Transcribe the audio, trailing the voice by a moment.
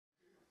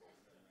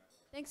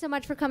Thanks so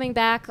much for coming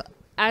back.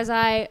 As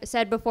I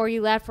said before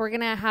you left, we're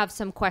going to have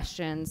some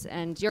questions,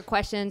 and your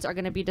questions are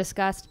going to be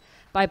discussed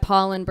by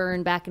Paul and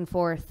Byrne back and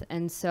forth.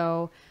 And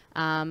so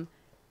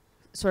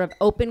sort of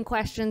open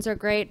questions are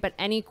great, but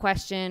any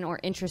question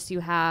or interest you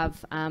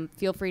have,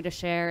 feel free to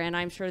share. And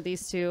I'm sure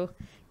these two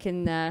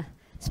can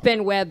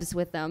spin webs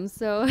with them.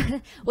 So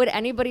would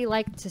anybody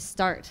like to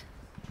start?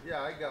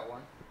 Yeah, I got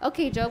one.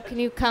 Okay, Joe, can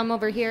you come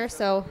over here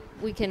so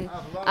we can... I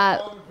have a lot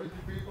of problems with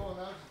you people,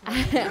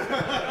 and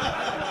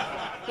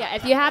yeah,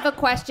 if you have a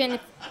question,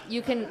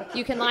 you can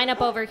line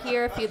up over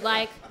here if you'd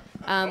like.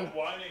 But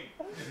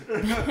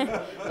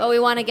we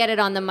want to get it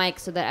on the mic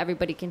so that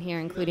everybody can hear,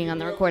 including on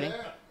the recording.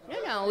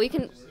 No,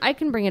 I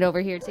can bring it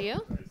over here to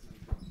you.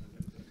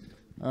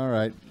 All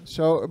right.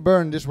 So,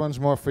 Byrne, this one's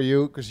more for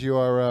you because you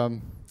are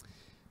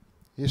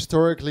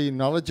historically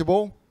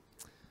knowledgeable.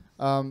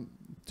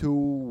 To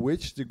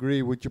which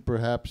degree would you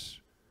perhaps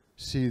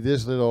see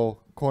this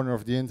little corner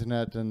of the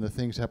internet and the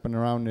things happen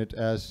around it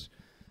as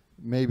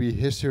maybe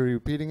history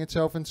repeating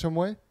itself in some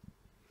way?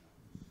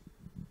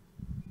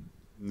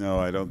 No,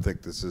 I don't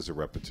think this is a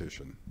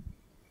repetition.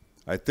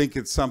 I think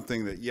it's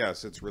something that,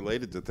 yes, it's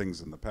related to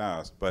things in the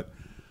past, but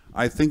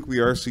I think we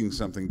are seeing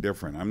something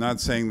different. I'm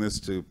not saying this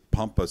to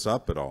pump us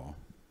up at all.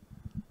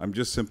 I'm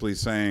just simply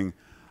saying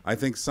I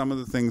think some of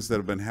the things that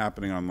have been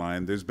happening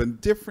online, there's been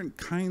different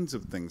kinds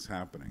of things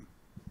happening.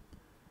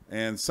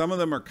 And some of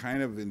them are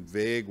kind of in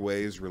vague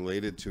ways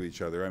related to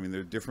each other. I mean,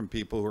 there are different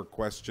people who are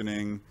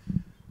questioning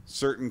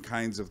certain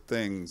kinds of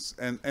things.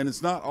 And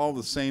it's not all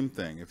the same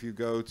thing. If you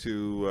go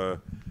to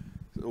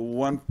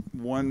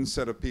one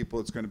set of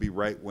people, it's going to be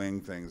right-wing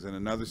things. And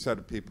another set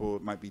of people,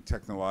 it might be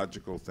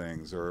technological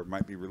things or it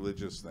might be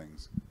religious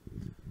things.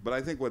 But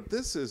I think what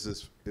this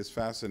is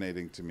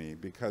fascinating to me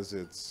because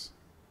it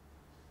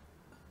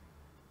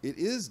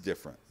is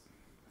different.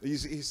 You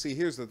see,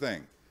 here's the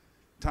thing.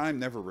 Time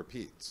never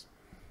repeats.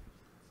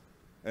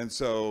 And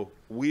so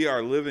we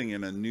are living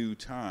in a new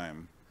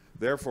time.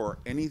 Therefore,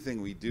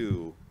 anything we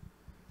do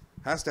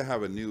has to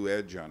have a new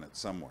edge on it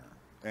somewhere.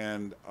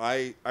 And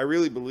I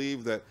really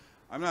believe that,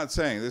 I'm not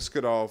saying this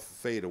could all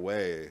fade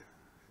away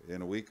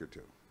in a week or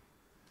two.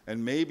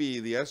 And maybe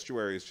the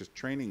estuary is just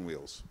training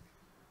wheels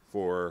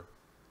for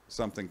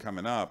something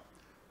coming up.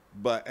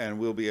 And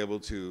we'll be able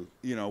to,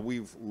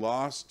 we've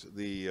lost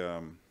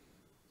the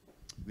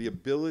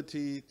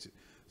ability to,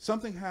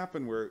 something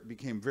happened where it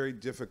became very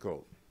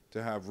difficult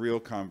to have real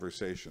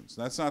conversations.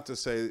 That's not to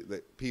say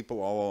that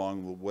people all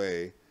along the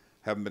way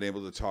haven't been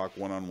able to talk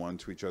one-on-one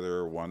to each other,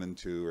 or one and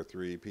two or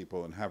three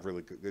people, and have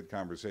really good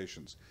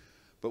conversations.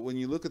 But when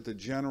you look at the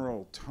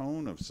general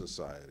tone of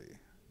society,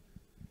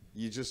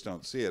 you just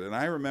don't see it. And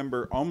I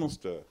remember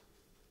almost a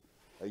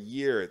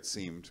year, it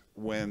seemed,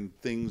 when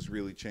things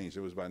really changed.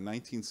 It was about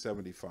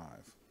 1975.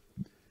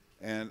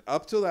 And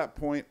up to that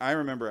point, I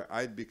remember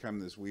I'd become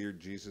this weird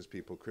Jesus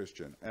people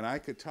Christian. And I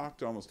could talk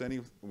to almost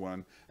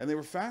anyone, and they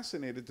were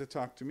fascinated to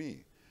talk to me.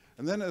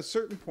 And then at a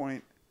certain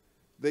point,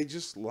 they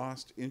just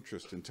lost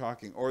interest in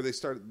talking. Or they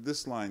started,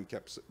 this line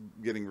kept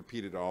getting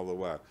repeated all the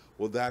while.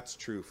 Well, that's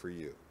true for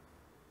you.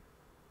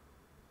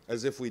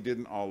 As if we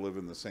didn't all live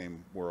in the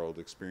same world,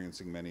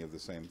 experiencing many of the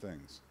same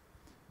things.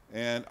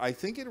 And I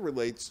think it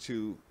relates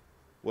to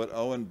what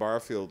Owen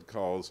Barfield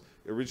calls,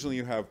 originally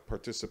you have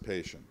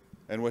participation.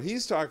 And what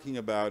he's talking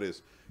about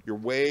is you're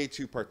way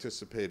too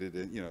participated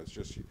in, it's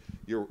just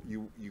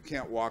you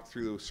can't walk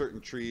through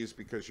certain trees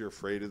because you're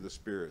afraid of the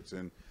spirits,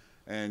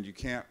 and you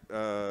can't,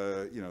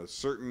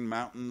 certain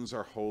mountains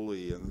are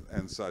holy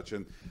and such.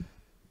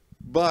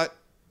 But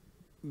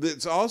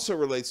it also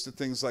relates to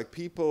things like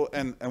people,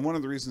 and one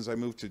of the reasons I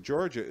moved to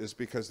Georgia is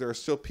because there are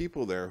still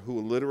people there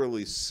who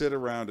literally sit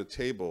around a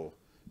table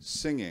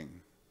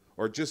singing,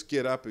 or just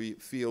get up,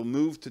 feel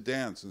moved to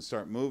dance and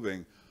start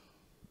moving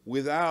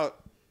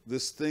without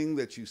this thing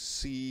that you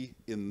see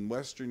in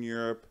Western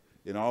Europe,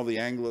 in all the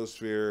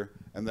Anglosphere,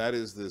 and that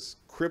is this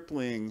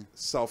crippling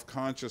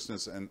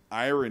self-consciousness and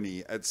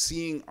irony at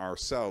seeing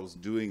ourselves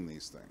doing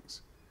these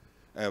things,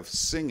 of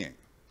singing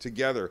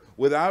together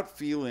without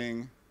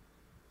feeling,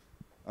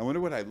 I wonder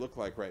what I look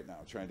like right now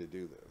trying to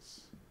do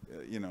this.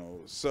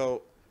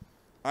 So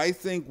I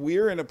think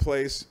we're in a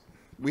place,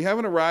 we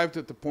haven't arrived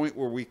at the point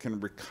where we can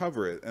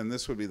recover it, and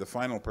this would be the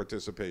final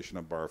participation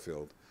of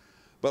Barfield.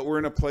 But we're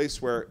in a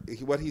place where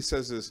what he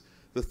says is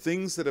the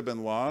things that have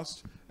been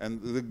lost,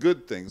 and the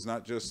good things,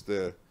 not just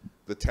the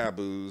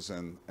taboos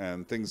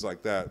and things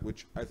like that,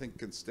 which I think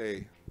can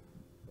stay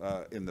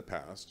in the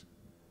past.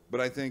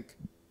 But I think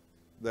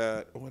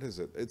that, what is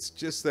it? It's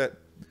just that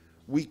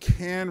we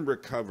can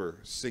recover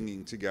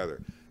singing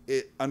together.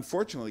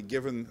 Unfortunately,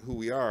 given who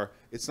we are,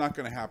 it's not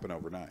going to happen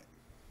overnight.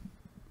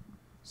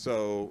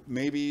 So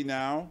maybe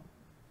now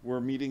we're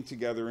meeting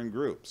together in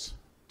groups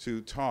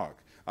to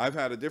talk. I've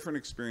had a different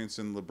experience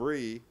in Le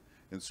Brie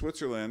in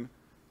Switzerland,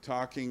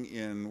 talking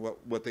in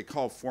what they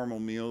call formal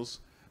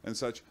meals and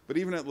such. But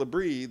even at Le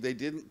Brie, they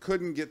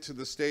couldn't get to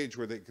the stage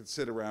where they could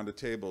sit around a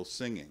table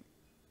singing.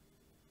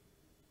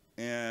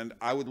 And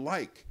I would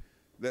like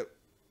that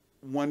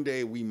one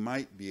day we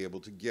might be able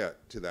to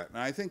get to that. And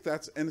I think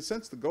that's, in a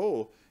sense, the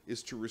goal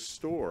is to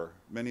restore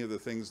many of the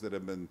things that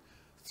have been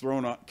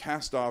thrown up,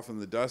 cast off in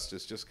the dust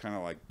as just kind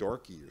of like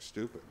dorky or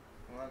stupid.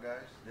 Come on,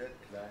 guys. That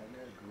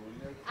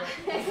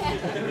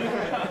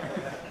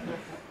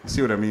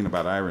See what I mean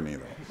about irony,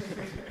 though.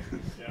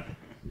 Yeah.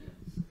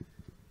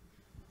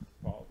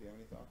 Paul, do you have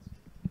any thoughts?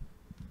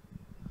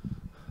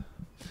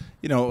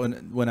 You know,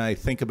 when I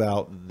think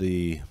about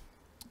the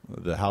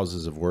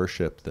houses of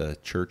worship, the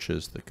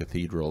churches, the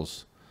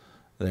cathedrals,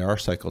 they are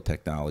cycle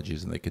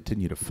technologies and they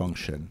continue to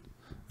function,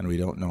 and we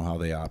don't know how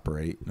they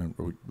operate,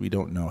 and we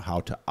don't know how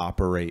to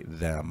operate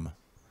them.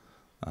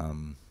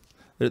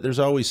 There's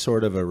always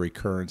sort of a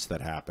recurrence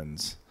that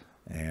happens,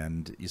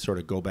 and you sort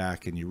of go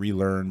back and you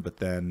relearn, but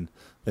then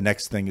the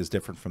next thing is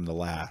different from the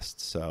last.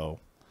 So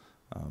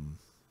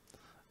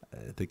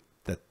I think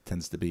that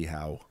tends to be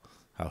how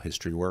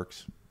history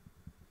works.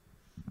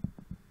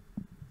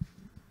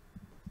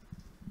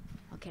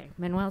 Okay,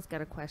 Manuel's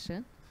got a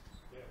question.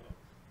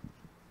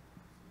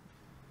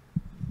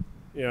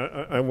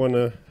 Yeah, I want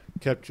to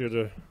capture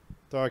the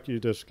talk you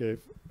just gave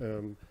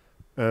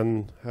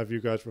and have you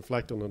guys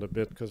reflect on it a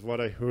bit, because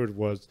what I heard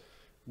was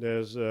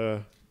there's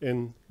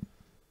in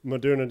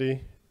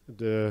modernity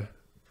the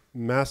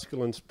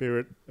masculine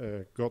spirit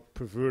got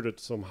perverted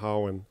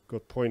somehow and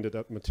got pointed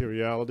at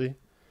materiality,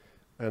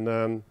 and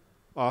then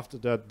after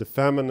that the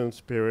feminine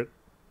spirit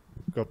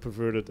got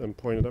perverted and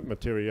pointed at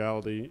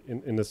materiality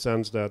in the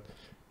sense that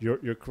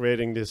you're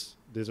creating this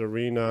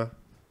arena,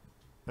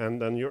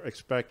 and then you're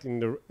expecting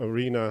the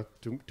arena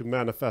to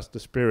manifest the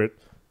spirit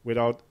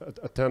without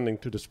attending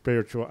to the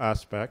spiritual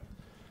aspect.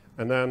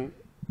 And then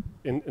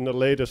in the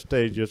later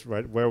stages,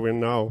 right, where we're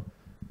now,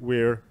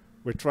 we're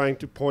trying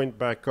to point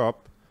back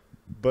up,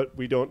 but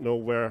we don't know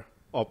where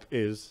up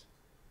is.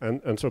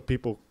 And so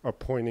people are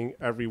pointing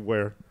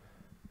everywhere,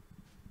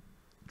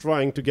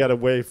 trying to get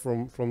away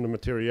from the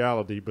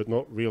materiality, but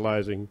not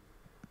realizing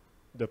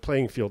the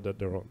playing field that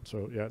they're on.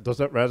 So yeah, does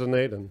that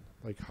resonate? And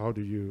like, how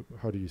do you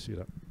see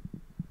that?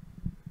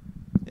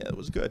 Yeah, that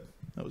was good.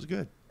 That was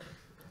good.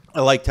 I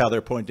liked how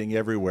they're pointing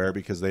everywhere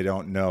because they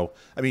don't know.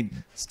 I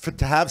mean,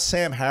 to have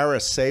Sam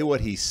Harris say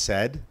what he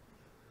said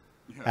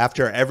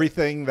after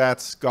everything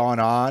that's gone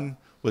on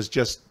was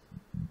just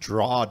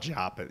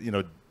jaw-dropping.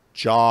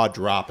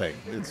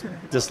 It's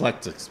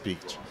dyslexic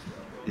speech.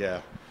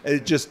 Yeah.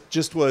 It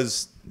just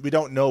was, we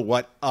don't know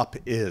what up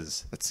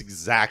is. That's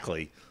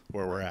exactly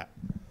where we're at.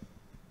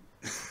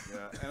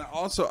 Yeah, and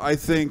also I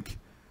think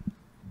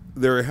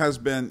there has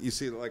been, you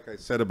see, like I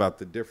said about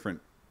the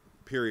different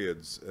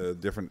periods,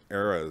 different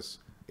eras,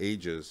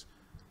 ages.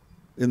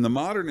 In the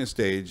modernist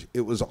age,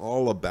 it was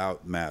all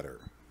about matter.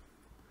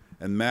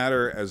 And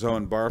matter, as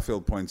Owen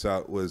Barfield points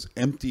out, was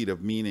emptied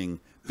of meaning,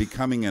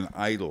 becoming an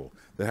idol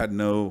that had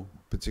no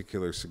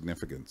particular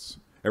significance.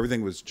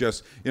 Everything was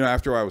just,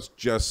 after a while, it was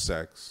just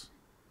sex.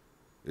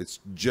 It's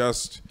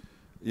just,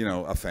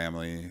 a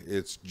family.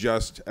 It's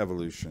just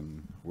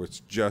evolution.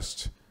 It's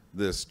just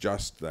this,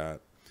 just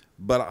that.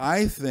 But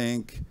I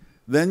think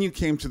then you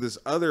came to this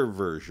other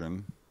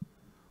version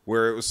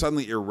where it was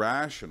suddenly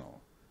irrational,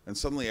 and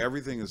suddenly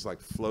everything is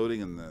like floating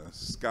in the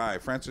sky.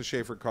 Francis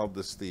Schaeffer called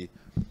this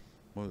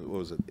what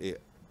was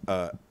it?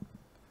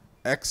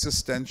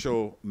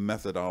 Existential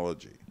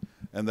methodology.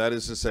 And that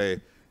is to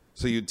say,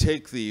 so you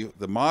take the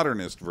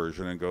modernist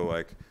version and go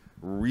like,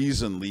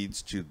 reason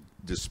leads to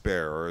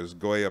despair, or as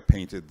Goya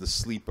painted, the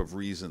sleep of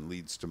reason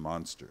leads to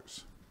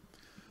monsters.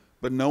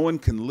 But no one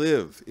can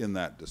live in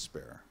that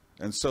despair.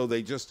 And so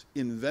they just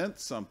invent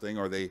something,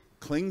 or they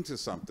cling to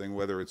something,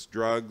 whether it's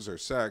drugs or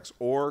sex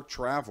or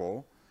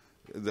travel.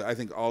 I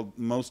think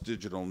most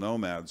digital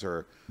nomads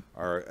are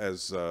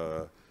as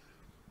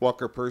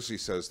Walker Percy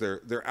says,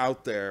 they're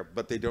out there,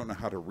 but they don't know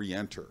how to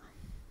re-enter.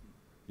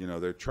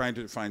 They're trying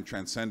to find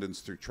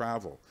transcendence through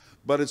travel.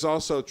 But it's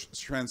also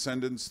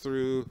transcendence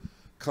through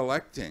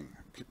collecting,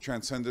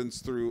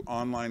 transcendence through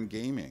online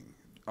gaming.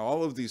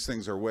 All of these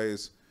things are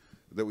ways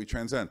that we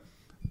transcend.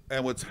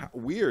 And what's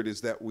weird is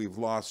that we've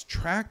lost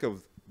track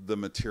of the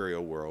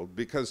material world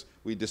because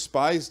we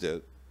despised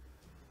it,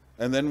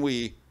 and then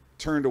we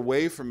turned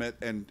away from it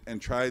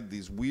and tried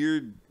these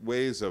weird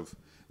ways of,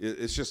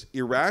 it's just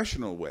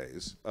irrational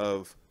ways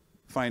of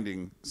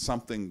finding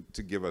something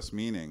to give us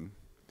meaning.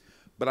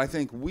 But I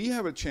think we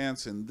have a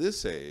chance in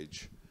this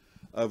age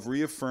of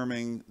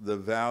reaffirming the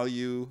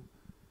value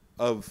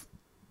of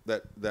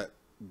that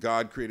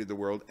God created the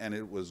world and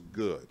it was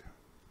good.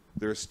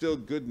 There's still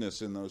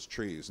goodness in those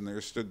trees, and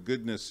there's still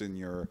goodness in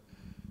your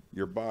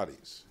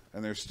bodies,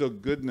 and there's still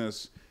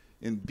goodness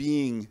in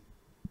being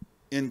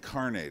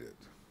incarnated,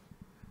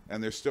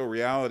 and there's still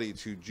reality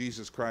to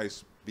Jesus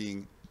Christ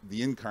being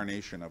the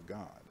incarnation of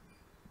God.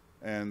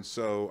 And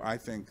so I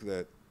think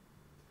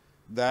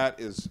that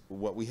is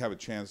what we have a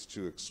chance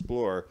to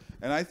explore.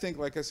 And I think,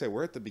 like I say,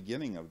 we're at the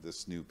beginning of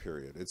this new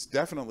period. It's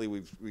definitely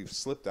we've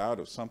slipped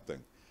out of something,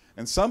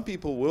 and some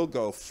people will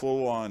go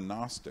full-on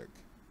Gnostic.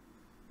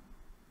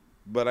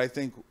 But I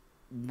think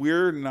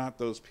we're not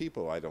those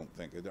people, I don't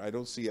think. I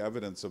don't see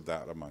evidence of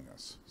that among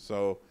us.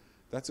 So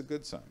that's a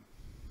good sign.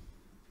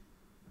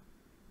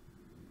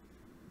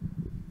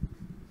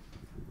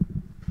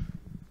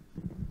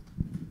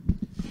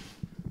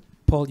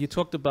 Paul, you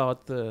talked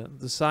about the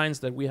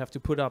signs that we have to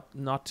put up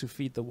not to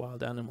feed the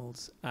wild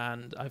animals,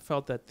 and I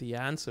felt that the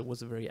answer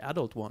was a very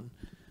adult one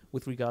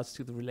with regards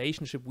to the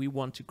relationship we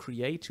want to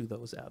create to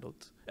those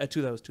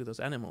to those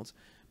animals.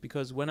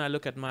 Because when I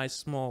look at my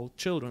small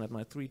children, at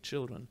my 3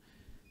 children,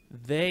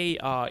 they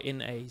are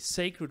in a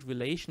sacred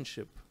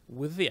relationship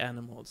with the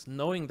animals,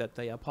 knowing that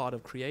they are part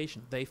of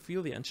creation. They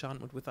feel the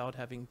enchantment without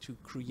having to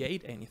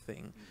create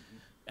anything.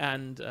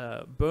 And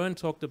Byrne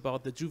talked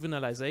about the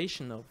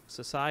juvenilization of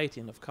society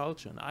and of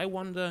culture. And I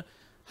wonder,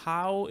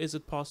 how is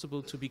it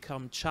possible to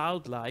become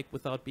childlike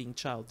without being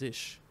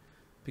childish?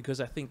 Because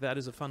I think that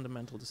is a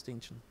fundamental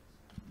distinction.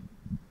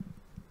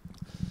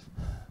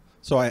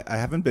 So I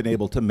haven't been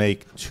able to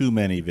make too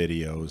many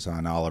videos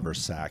on Oliver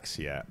Sacks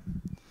yet.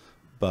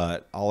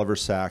 But Oliver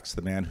Sacks,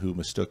 the man who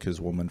mistook his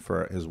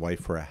wife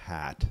for a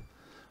hat,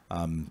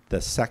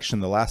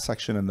 the last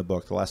section in the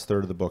book, the last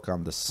third of the book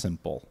on the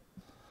simple,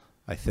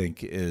 I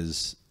think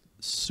is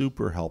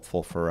super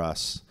helpful for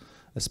us,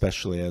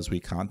 especially as we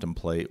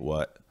contemplate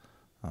what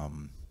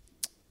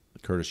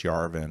Curtis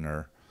Yarvin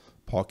or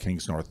Paul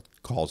Kingsnorth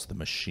calls the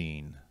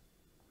machine.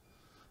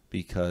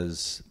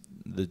 Because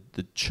the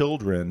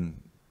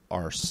children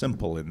are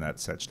simple in that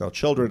sense. Now,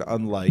 children,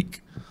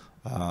 unlike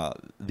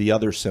the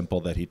other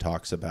simple that he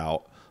talks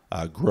about,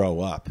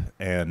 grow up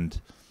and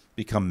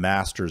become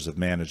masters of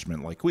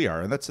management like we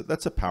are. And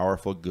that's a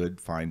powerful, good,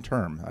 fine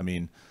term. I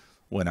mean,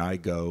 when I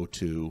go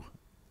to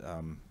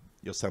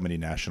Yosemite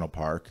National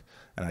Park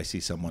and I see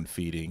someone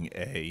feeding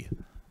a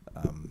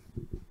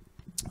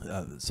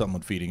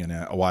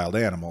wild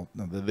animal,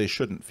 they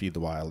shouldn't feed the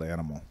wild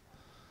animal.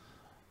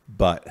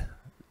 But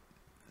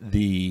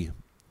a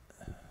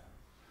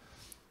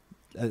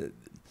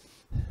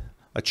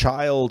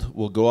child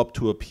will go up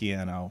to a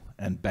piano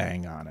and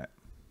bang on it.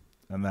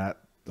 And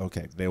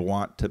they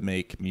want to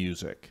make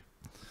music.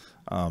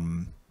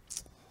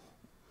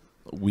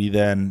 We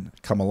then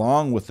come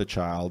along with the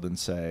child and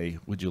say,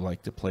 would you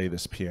like to play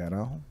this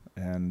piano?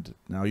 And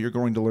now you're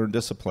going to learn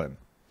discipline.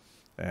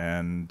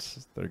 And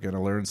they're going to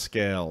learn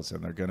scales.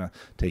 And they're going to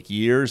take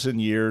years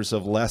and years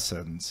of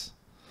lessons,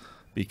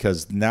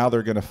 because now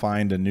they're going to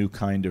find a new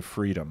kind of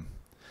freedom.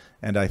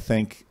 And I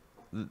think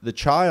the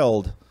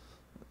child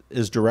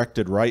is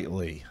directed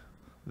rightly,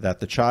 that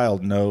the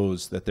child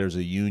knows that there's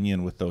a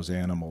union with those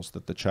animals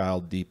that the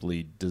child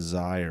deeply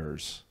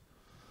desires,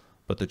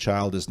 but the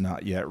child is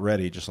not yet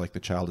ready, just like the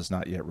child is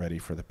not yet ready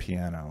for the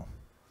piano.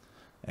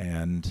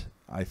 And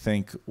I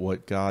think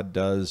what God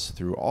does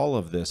through all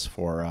of this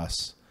for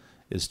us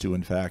is to,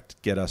 in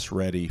fact, get us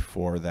ready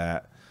for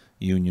that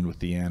union with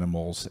the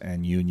animals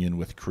and union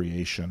with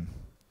creation.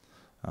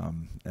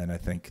 And I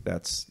think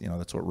that's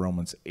what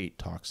Romans 8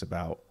 talks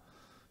about.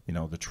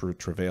 The true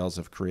travails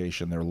of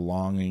creation. They're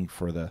longing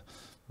for the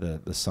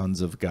sons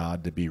of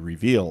God to be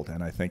revealed.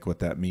 And I think what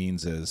that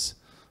means is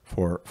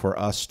for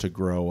us to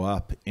grow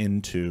up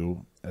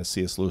into, as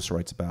C.S. Lewis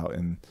writes about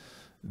in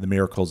the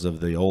miracles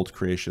of the old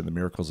creation, the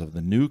miracles of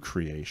the new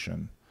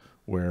creation,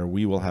 where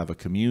we will have a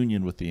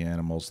communion with the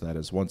animals that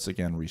is once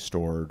again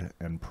restored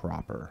and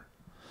proper.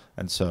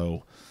 And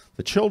so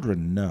the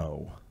children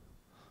know,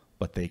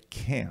 but they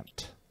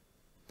can't.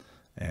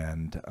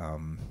 And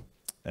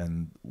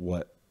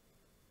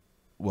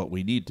what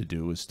we need to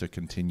do is to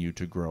continue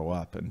to grow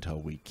up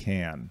until we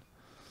can.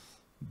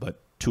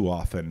 But too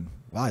often,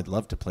 well, I'd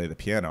love to play the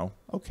piano.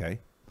 Okay.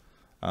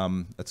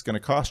 That's going to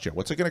cost you.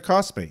 What's it going to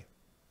cost me?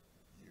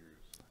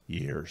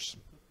 Years.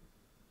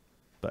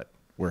 But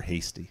we're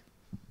hasty.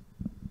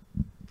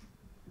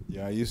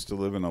 Yeah, I used to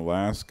live in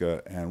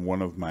Alaska, and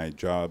one of my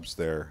jobs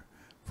there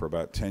for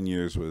about 10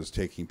 years was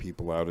taking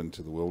people out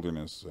into the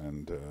wilderness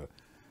and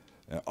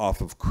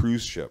off of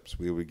cruise ships.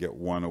 We would get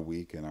one a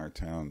week in our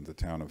town, the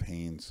town of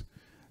Haines.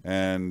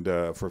 And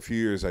for a few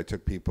years, I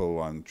took people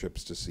on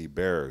trips to see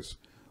bears,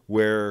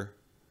 where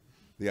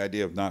the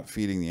idea of not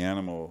feeding the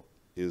animal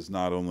is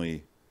not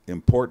only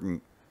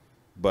important,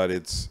 but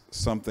it's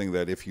something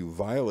that if you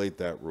violate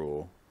that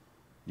rule,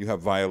 you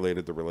have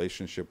violated the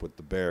relationship with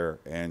the bear,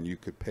 and you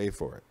could pay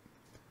for it.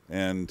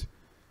 And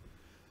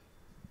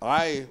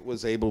I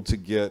was able to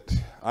get,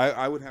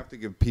 I would have to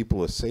give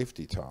people a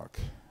safety talk.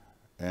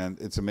 And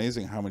it's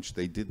amazing how much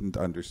they didn't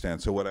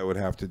understand. So what I would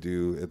have to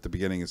do at the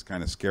beginning is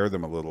kind of scare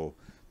them a little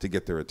to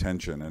get their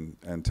attention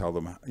and tell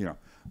them,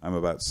 I'm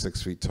about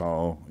 6 feet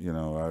tall.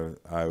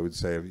 I would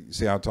say, you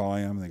see how tall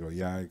I am? And they go,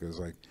 yeah. He goes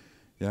like,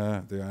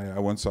 yeah, I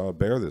once saw a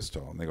bear this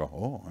tall. And they go,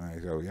 oh. And I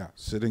go, yeah,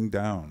 sitting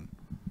down.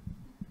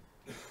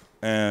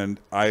 And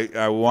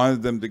I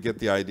wanted them to get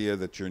the idea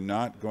that you're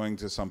not going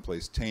to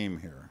someplace tame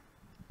here.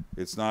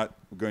 It's not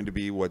going to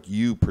be what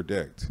you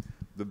predict.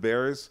 The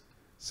bear's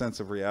sense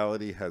of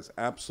reality has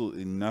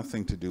absolutely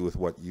nothing to do with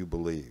what you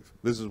believe.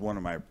 This is one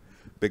of my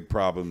big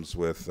problems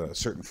with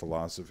certain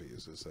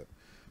philosophies, is that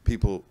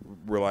people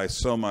rely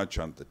so much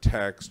on the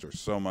text or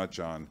so much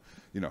on,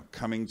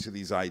 coming to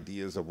these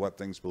ideas of what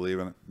things believe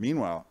in.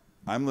 Meanwhile,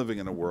 I'm living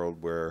in a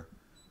world where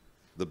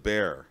the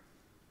bear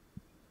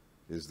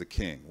is the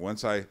king.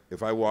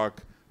 If I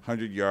walk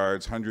 100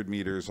 yards, 100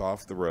 meters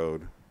off the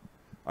road,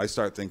 I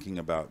start thinking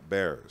about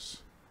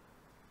bears.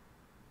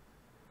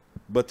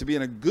 But to be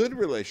in a good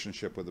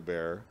relationship with a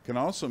bear can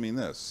also mean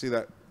this. See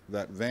that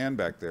van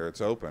back there,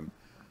 it's open.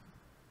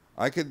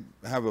 I could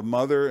have a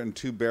mother and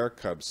 2 bear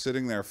cubs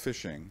sitting there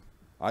fishing.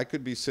 I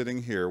could be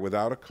sitting here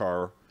without a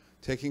car,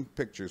 taking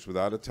pictures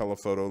without a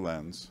telephoto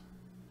lens,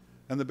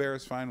 and the bear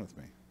is fine with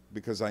me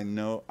because I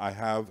know I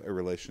have a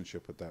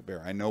relationship with that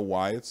bear. I know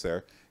why it's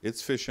there.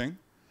 It's fishing.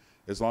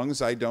 As long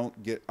as I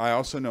don't get, I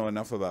also know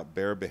enough about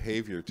bear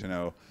behavior to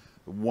know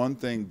one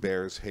thing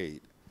bears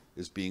hate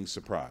is being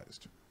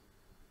surprised.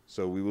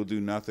 So we will do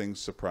nothing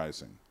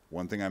surprising.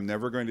 One thing I'm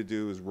never going to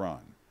do is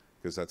run,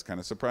 because that's kind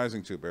of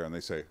surprising to a bear. And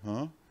they say,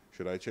 huh,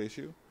 should I chase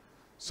you?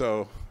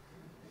 So,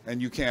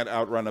 and you can't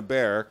outrun a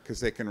bear because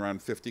they can run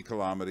 50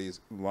 kilometers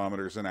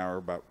an hour,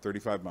 about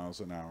 35 miles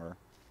an hour,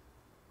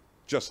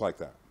 just like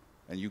that.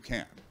 And you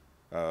can't.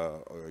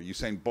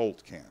 Usain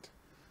Bolt can't.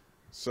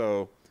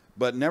 So,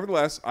 but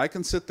nevertheless, I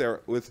can sit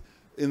there with,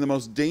 in the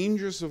most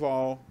dangerous of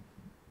all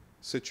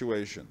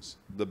situations,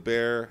 the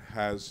bear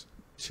has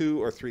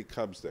 2 or 3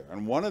 cubs there.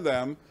 And one of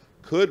them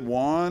could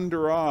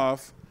wander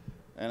off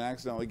and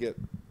accidentally get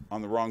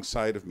on the wrong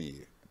side of me.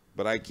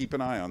 But I keep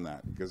an eye on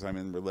that because I'm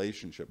in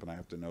relationship and I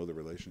have to know the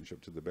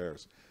relationship to the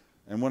bears.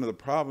 And one of the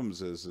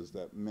problems is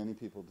that many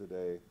people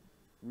today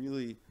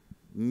really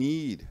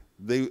need,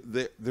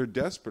 they're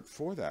desperate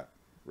for that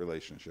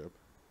relationship,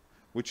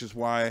 which is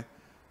why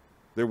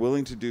they're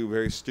willing to do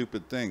very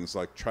stupid things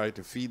like try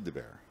to feed the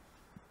bear.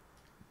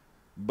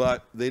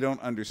 But they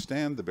don't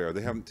understand the bear.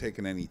 They haven't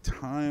taken any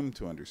time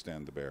to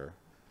understand the bear.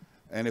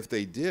 And if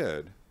they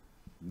did,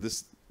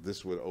 this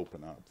would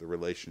open up. The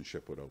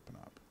relationship would open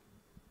up.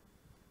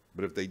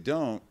 But if they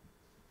don't,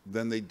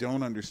 then they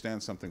don't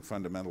understand something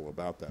fundamental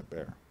about that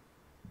bear.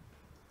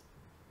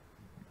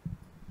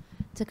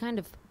 To kind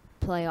of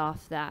play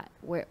off that,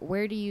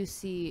 where do you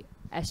see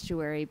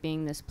estuary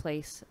being this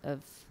place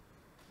of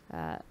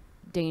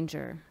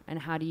danger, and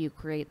how do you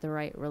create the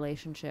right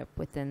relationship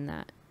within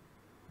that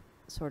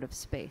sort of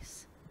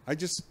space?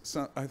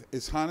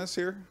 Is Hannes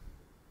here?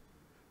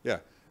 Yeah.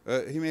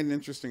 He made an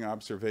interesting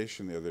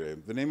observation the other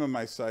day. The name of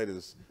my site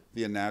is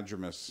The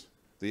Anadromous.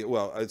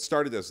 Well, it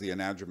started as The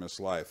Anadromous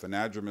Life.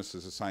 Anadromous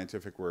is a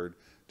scientific word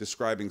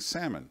describing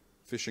salmon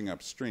fishing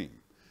upstream.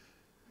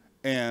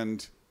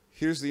 And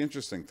here's the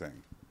interesting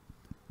thing.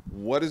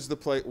 What is the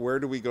place? Where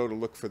do we go to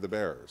look for the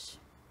bears?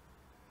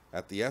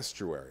 At the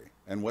estuary.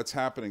 And what's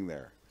happening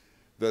there?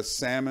 The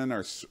salmon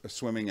are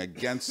swimming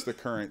against the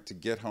current to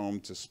get home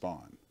to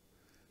spawn.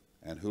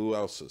 And who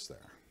else is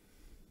there?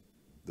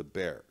 The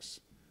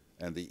bears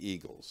and the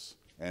eagles.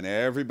 And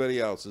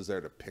everybody else is there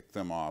to pick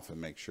them off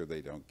and make sure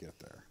they don't get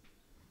there.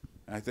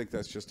 And I think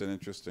that's just an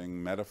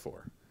interesting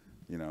metaphor,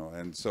 you know.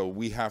 And so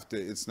we have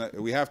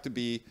to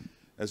be,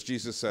 as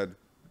Jesus said,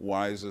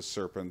 wise as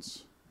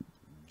serpents,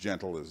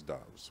 gentle as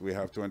doves. We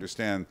have to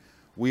understand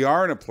we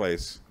are in a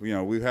place, you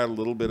know, we've had a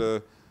little bit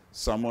of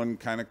someone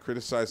kind of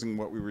criticizing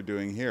what we were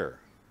doing here.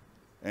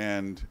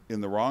 And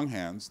in the wrong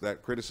hands,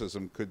 that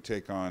criticism could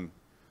take on,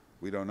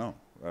 we don't know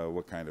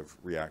what kind of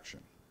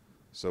reaction.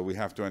 So we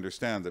have to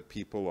understand that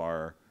people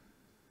are,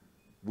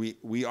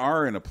 we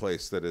are in a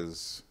place that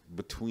is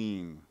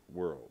between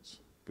worlds,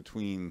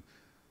 between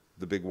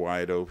the big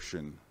wide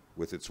ocean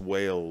with its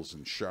whales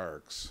and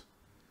sharks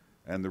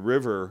and the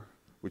river,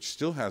 which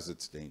still has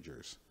its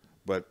dangers,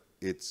 but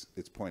it's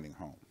pointing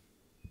home.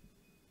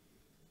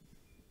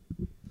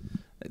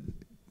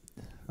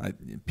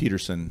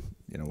 Peterson,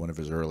 you know, one of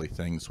his early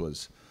things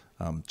was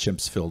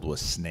chimps filled with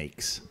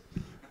snakes,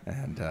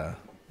 and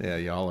yeah,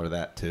 y'all are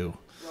that too.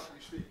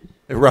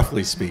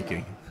 Roughly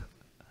speaking,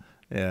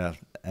 yeah.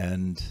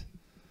 And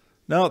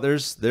no,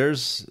 there's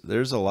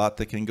a lot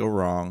that can go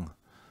wrong.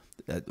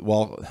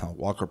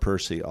 Walker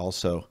Percy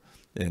also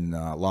in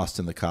Lost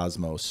in the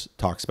Cosmos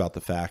talks about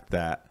the fact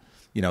that,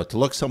 you know, to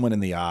look someone in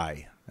the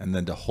eye and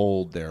then to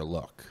hold their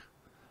look.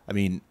 I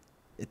mean,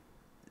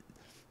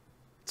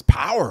 it's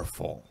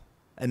powerful.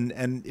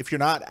 And if you're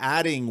not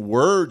adding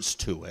words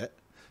to it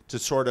to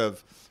sort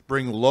of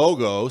bring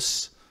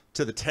logos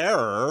to the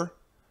terror,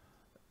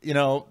 you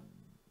know,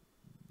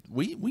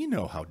 we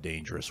know how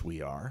dangerous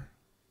we are.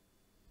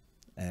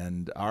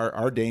 And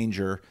our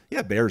danger,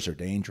 yeah, bears are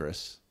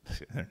dangerous.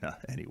 They're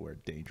not anywhere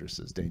dangerous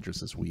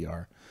as we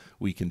are.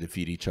 We can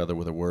defeat each other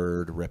with a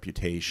word, a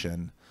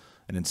reputation,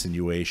 an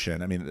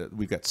insinuation. I mean,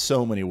 we've got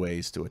so many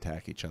ways to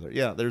attack each other.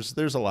 Yeah, there's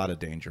a lot of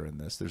danger in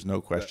this. There's no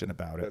question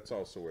about it. That's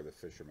also where the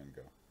fishermen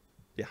go.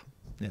 Yeah,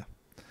 yeah.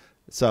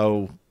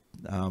 So,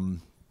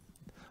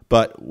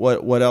 but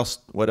what else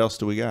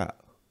do we got?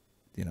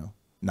 You know,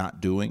 not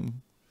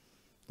doing,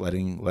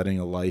 letting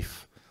a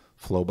life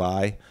flow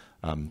by.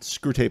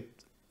 Screw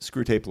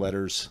tape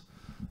letters.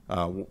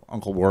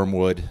 Uncle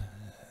Wormwood,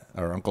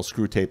 or Uncle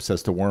Screwtape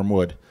says to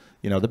Wormwood,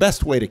 you know, the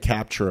best way to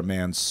capture a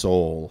man's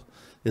soul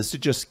is to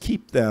just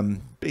keep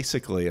them,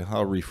 basically,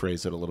 I'll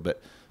rephrase it a little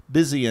bit,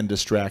 busy and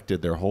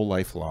distracted their whole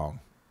life long,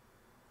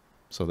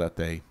 so that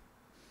they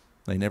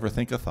never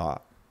think a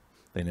thought,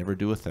 they never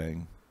do a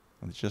thing,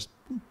 and it's just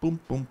boom, boom,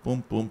 boom,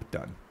 boom, boom,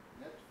 done.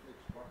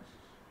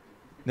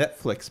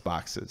 Netflix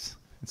boxes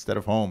instead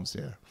of homes,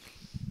 yeah.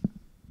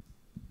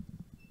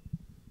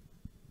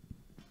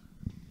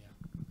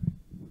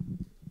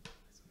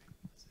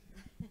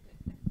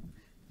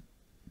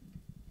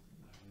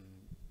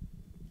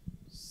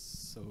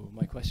 So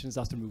my question is,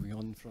 after moving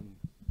on from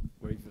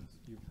where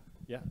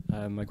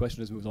my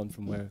question is moved on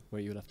from where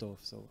you left off.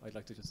 So I'd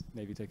like to just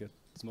maybe take a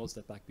small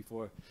step back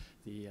before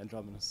the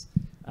Andromenus.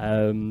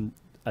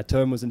 A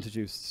term was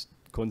introduced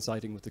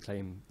coinciding with the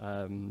claim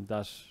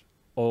that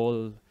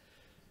all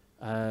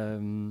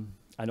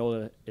and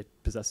all it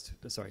possessed.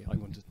 Sorry, I'm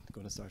going to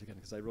start again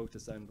because I wrote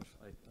this down, but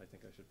I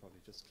think I should probably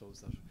just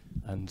close that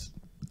and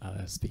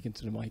speak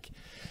into the mic.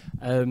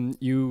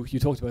 You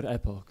talked about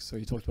epochs, or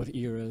you talked about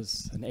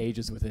eras and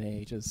ages within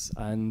ages,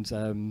 and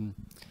I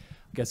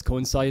guess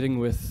coinciding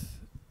with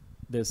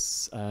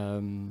this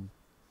anxiety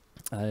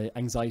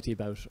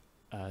about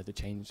the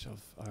change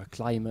of our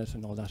climate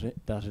and all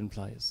that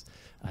implies,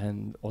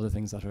 and all the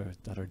things that are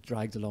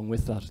dragged along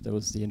with that. There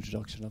was the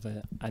introduction of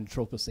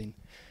Anthropocene,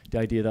 the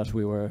idea that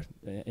we were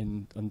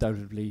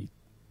undoubtedly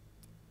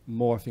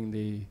morphing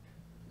the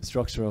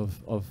structure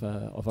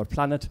of our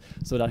planet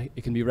so that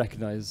it can be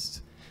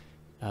recognized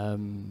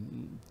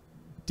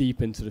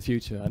deep into the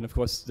future. And of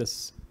course,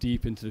 this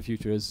deep into the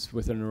future is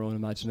within our own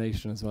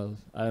imagination as well.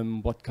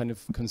 What kind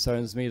of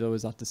concerns me, though,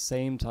 is at the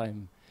same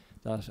time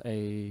that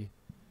a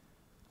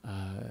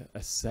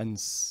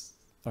sense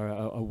or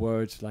a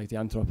word like the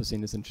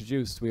Anthropocene is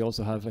introduced, we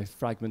also have a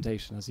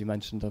fragmentation, as you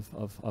mentioned,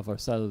 of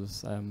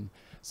ourselves.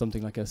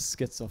 Something like a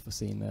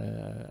schizopocene,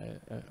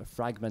 a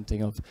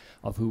fragmenting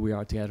of who we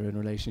are together in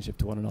relationship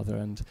to one another.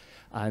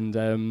 And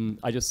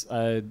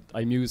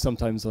I muse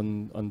sometimes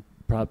on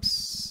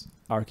perhaps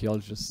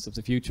archaeologists of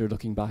the future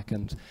looking back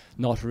and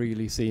not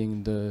really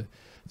seeing the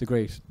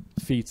great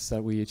feats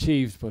that we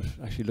achieved, but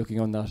actually looking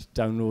on that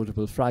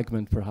downloadable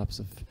fragment perhaps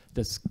of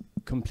this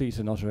complete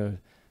and utter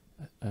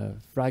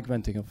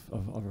fragmenting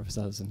of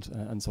ourselves,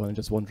 and so I'm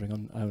just wondering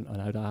on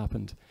how that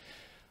happened.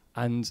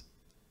 And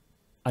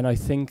I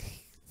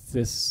think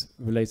this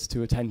relates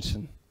to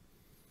attention,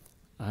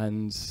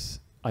 and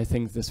I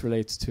think this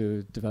relates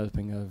to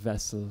developing a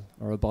vessel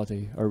or a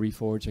body, or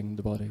reforging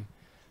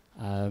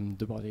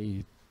the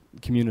body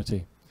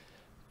community.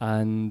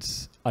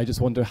 And I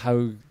just wonder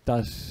how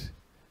that,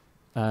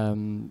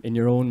 in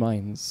your own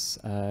minds,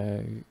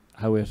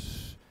 how it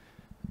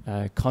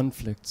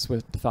conflicts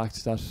with the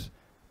fact that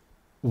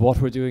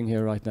what we're doing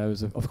here right now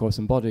is of course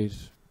embodied,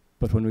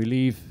 but when we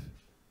leave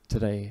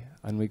today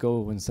and we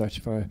go and search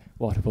for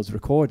what was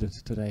recorded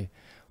today,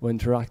 we're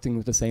interacting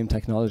with the same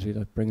technology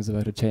that brings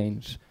about a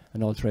change,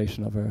 an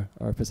alteration of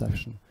our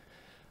perception.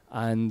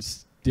 And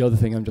the other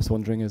thing I'm just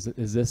wondering is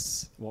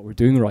this what we're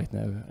doing right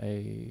now,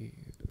 a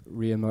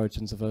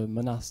re-emergence of a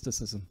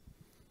monasticism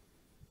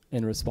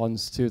in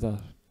response to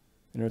that,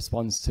 in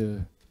response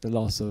to the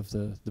loss of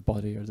the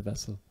body or the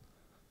vessel?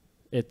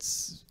 It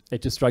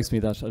just strikes me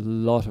that a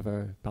lot of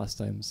our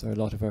pastimes, or a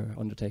lot of our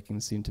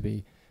undertakings, seem to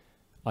be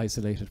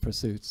isolated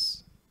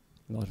pursuits.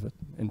 A lot of it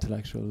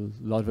intellectual. A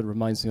lot of it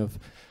reminds me of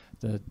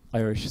the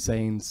Irish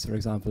saints, for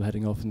example,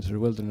 heading off into the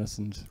wilderness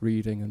and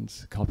reading and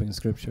copying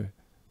scripture.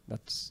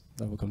 That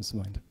what comes to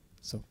mind.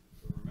 So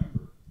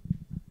remember,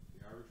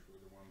 the Irish were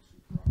the ones who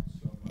brought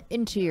so much.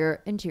 Into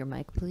your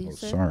mic, please. Oh,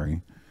 sir.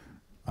 sorry,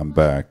 I'm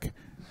back.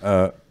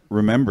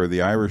 Remember,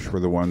 the Irish were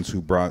the ones who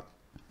brought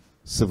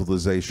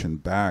civilization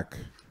back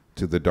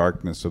to the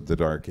darkness of the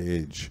Dark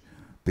Age,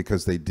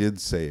 because they did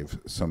save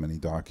so many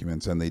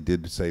documents, and they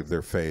did save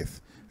their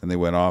faith, and they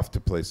went off to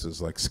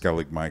places like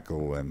Skellig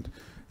Michael and,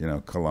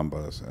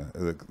 Columbus.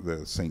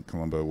 The Saint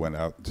Columba went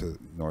out to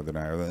Northern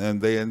Ireland,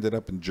 and they ended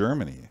up in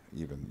Germany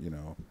even,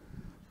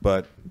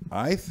 But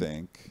I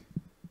think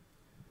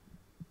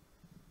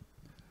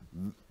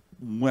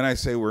when I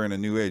say we're in a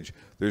new age,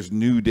 there's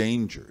new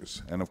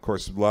dangers. And of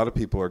course, a lot of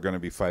people are going to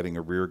be fighting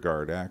a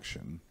rearguard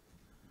action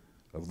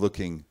of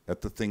looking at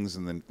the things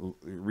in the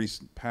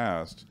recent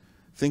past,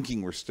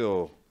 thinking we're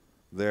still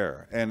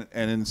there. And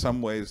in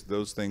some ways,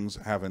 those things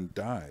haven't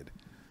died.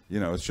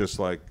 It's just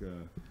like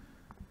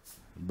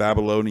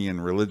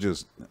Babylonian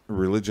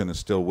religion is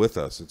still with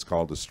us. It's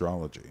called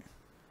astrology.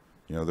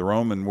 The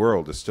Roman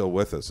world is still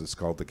with us. It's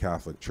called the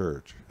Catholic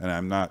Church. And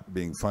I'm not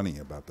being funny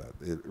about that.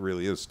 It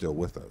really is still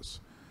with us.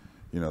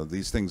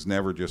 These things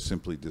never just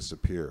simply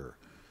disappear.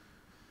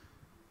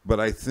 But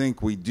I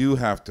think we do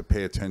have to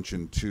pay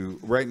attention to,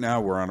 right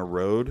now we're on a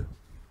road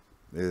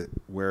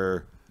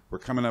where we're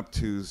coming up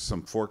to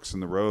some forks in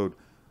the road,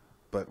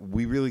 but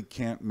we really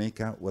can't make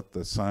out what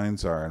the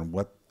signs are and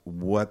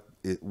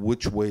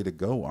which way to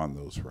go on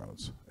those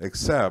roads.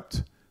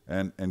 Except,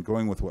 and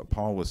going with what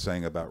Paul was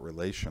saying about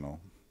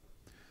relational,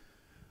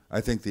 I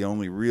think the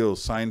only real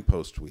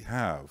signpost we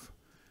have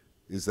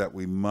is that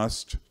we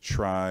must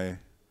try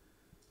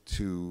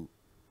to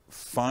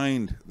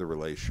find the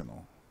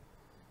relational.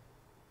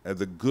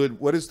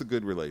 What is the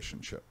good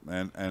relationship?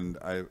 And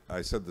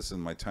I said this in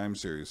my time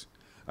series.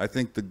 I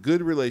think the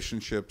good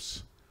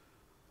relationships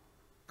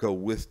go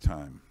with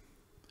time,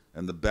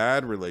 and the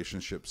bad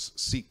relationships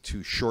seek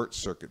to short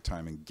circuit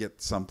time and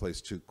get someplace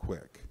too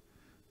quick,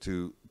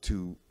 to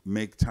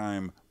make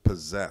time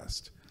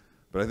possessed.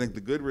 But I think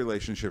the good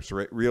relationships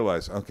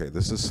realize, okay,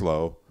 this is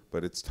slow,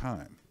 but it's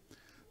time.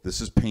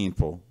 This is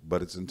painful,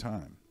 but it's in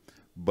time.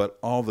 But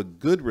all the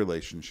good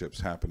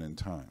relationships happen in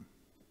time.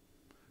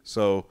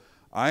 So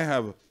I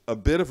have a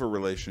bit of a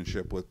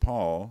relationship with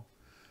Paul,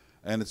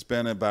 and it's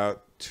been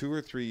about 2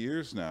 or 3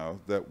 years now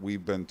that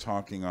we've been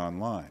talking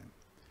online.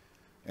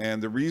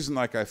 And the reason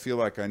I feel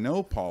like I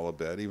know Paul a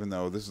bit, even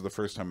though this is the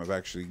first time I've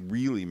actually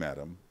really met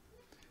him,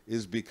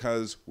 is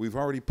because we've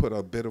already put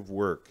a bit of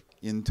work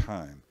in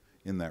time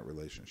in that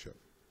relationship.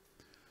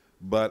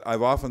 But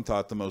I've often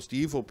thought the most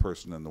evil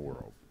person in the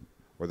world,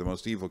 or the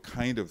most evil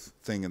kind of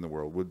thing in the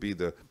world, would be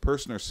the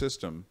person or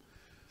system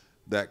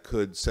that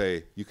could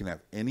say, you can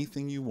have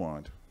anything you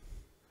want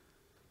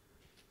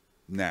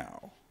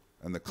now.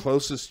 And the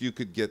closest you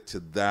could get to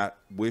that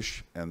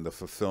wish and the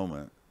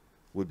fulfillment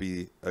would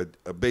be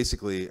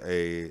basically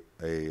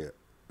a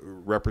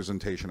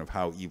representation of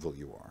how evil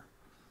you are.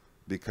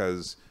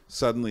 Because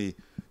suddenly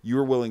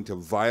you're willing to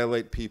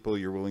violate people,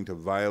 you're willing to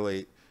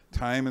violate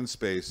time and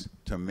space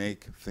to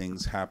make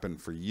things happen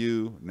for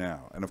you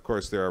now. And of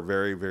course there are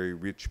very, very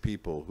rich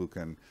people who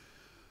can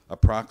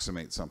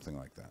approximate something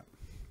like that.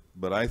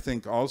 But I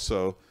think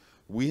also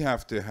we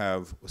have to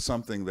have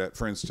something that,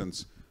 for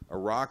instance, a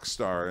rock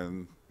star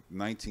in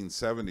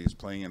 1970s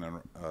playing in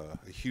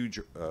a huge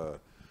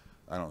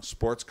I don't know,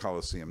 sports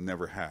coliseum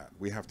never had.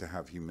 We have to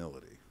have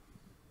humility.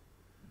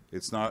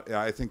 It's not,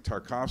 I think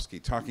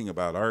Tarkovsky, talking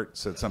about art,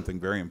 said something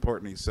very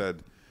important. He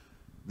said,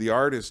 the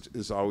artist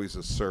is always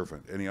a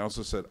servant. And he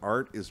also said,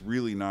 art is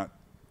really not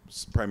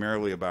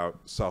primarily about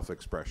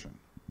self-expression.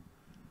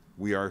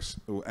 We are,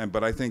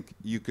 but I think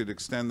you could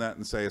extend that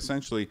and say,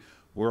 essentially,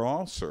 we're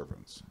all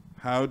servants.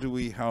 How do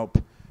we help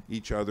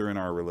each other in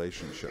our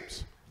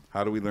relationships?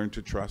 How do we learn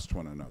to trust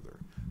one another?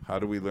 How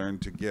do we learn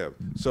to give?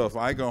 So if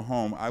I go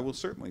home, I will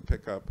certainly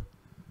pick up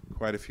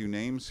quite a few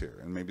names here.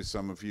 And maybe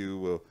some of you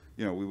will,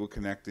 you know, we will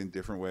connect in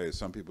different ways.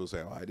 Some people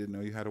say, oh, I didn't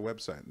know you had a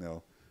website. And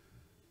they'll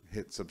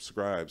hit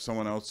subscribe.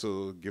 Someone else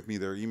will give me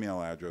their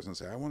email address and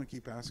say, I want to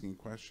keep asking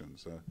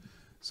questions.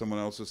 Someone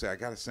else will say, I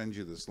got to send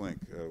you this link.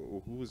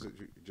 Who was it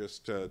you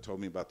just told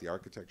me about the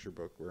architecture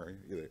book? Where are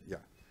you? Yeah.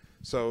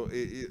 So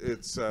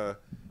it's,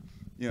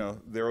 you know,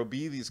 there will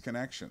be these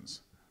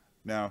connections.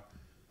 Now,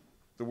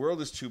 the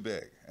world is too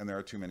big, and there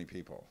are too many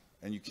people,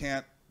 and you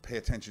can't pay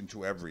attention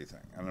to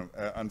everything. And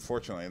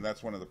unfortunately, and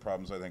that's one of the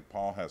problems I think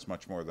Paul has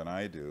much more than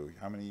I do.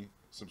 How many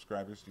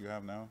subscribers do you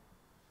have now?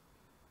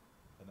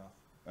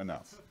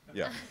 Enough.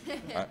 Yeah.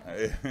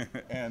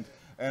 And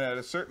at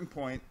a certain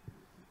point,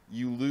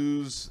 you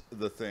lose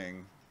the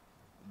thing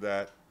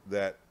that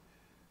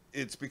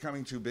it's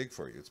becoming too big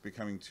for you. It's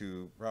becoming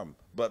too problem.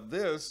 But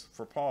this,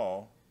 for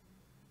Paul,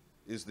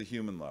 is the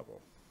human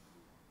level.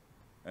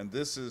 And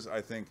this is,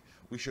 I think,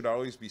 we should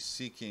always be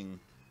seeking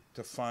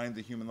to find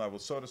the human level.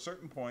 So at a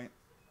certain point,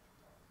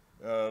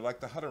 like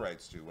the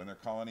Hutterites do, when their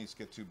colonies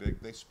get too big,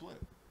 they split.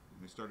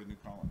 And they start a new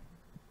colony.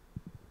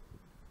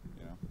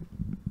 You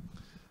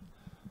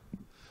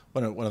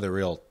know? One of the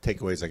real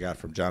takeaways I got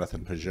from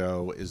Jonathan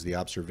Peugeot is the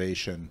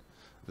observation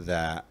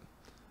that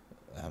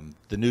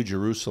the New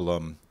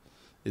Jerusalem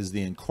is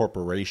the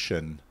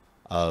incorporation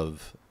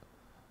of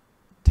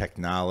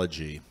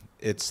technology.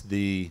 It's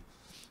the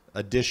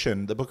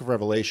addition, the book of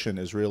Revelation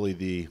is really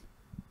the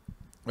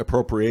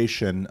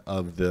appropriation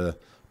of the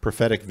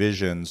prophetic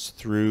visions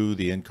through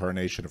the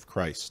incarnation of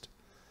Christ.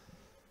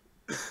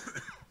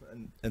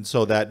 And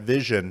so that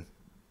vision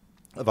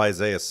of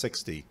Isaiah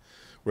 60,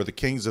 where the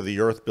kings of the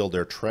earth build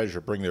their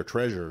treasure, bring their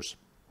treasures,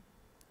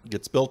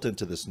 gets built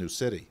into this new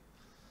city.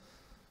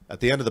 At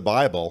the end of the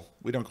Bible,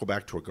 we don't go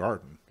back to a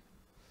garden.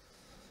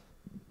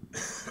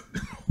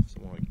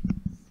 Someone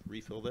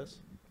refill this?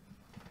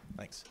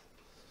 Thanks.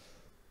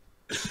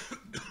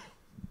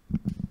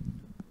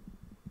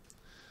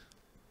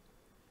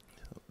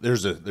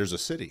 There's a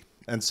city.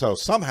 And so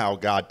somehow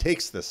God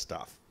takes this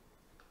stuff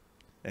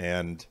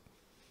and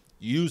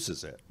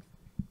uses it.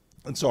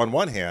 And so on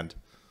one hand,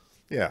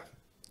 yeah,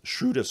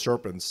 shrewd as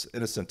serpents,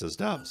 innocent as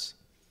doves.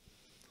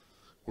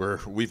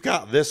 We've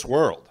got this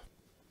world.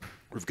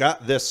 We've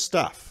got this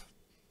stuff.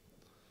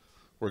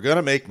 We're going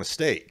to make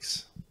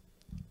mistakes.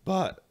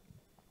 But,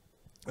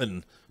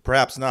 and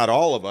perhaps not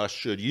all of us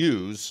should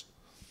use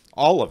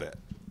all of it.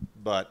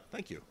 But,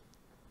 thank you.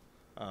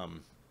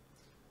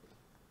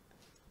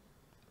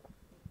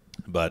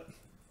 But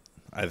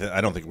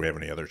I don't think we have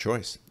any other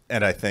choice.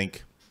 And I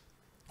think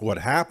what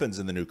happens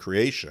in the new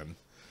creation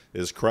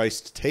is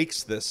Christ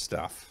takes this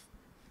stuff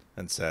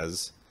and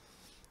says,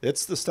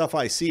 it's the stuff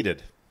I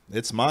seeded.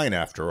 It's mine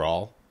after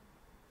all.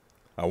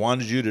 I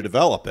wanted you to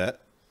develop it.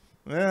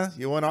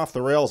 You went off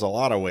the rails a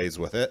lot of ways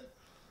with it.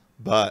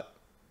 But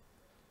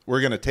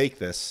we're going to take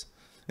this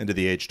into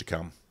the age to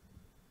come.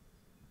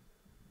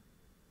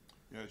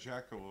 Yeah,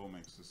 Jacques Ellul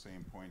makes the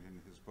same point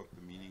in his book,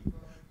 The Meaning.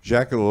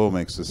 Jacques Ellul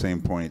makes the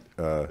same point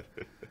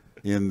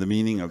in The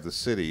Meaning of the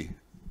City.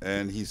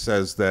 And he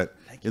says that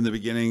in the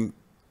beginning,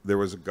 there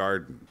was a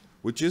garden,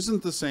 which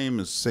isn't the same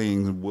as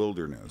saying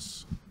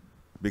wilderness,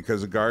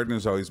 because a garden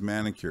is always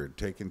manicured,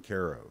 taken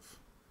care of.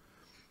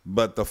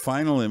 But the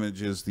final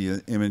image is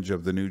the image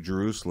of the New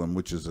Jerusalem,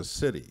 which is a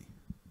city.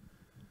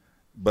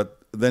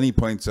 But then he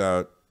points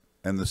out,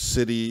 and the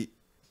city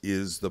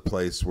is the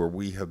place where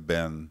we have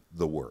been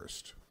the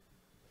worst.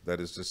 That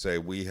is to say,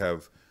 we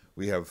have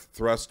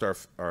thrust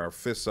our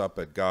fists up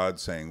at God,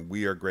 saying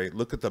we are great.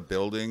 Look at the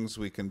buildings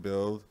we can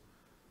build.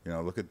 You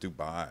know, look at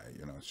Dubai.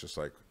 You know, it's just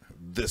like,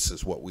 this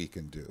is what we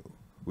can do.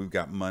 We've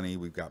got money,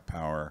 we've got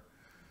power.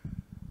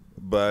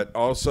 But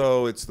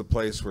also, it's the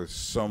place where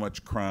so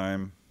much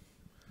crime,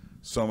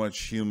 so much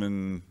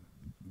human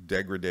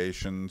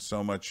degradation,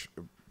 so much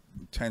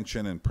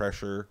tension and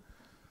pressure.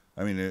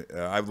 I mean,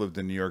 I've lived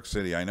in New York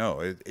City. I know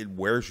it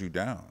wears you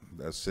down,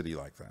 a city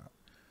like that.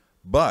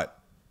 But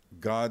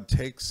God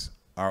takes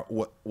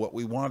what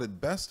we wanted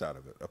best out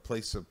of it, a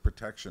place of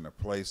protection, a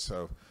place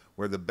of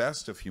where the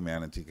best of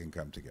humanity can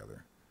come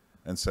together,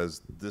 and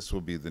says, this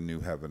will be the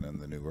new heaven and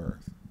the new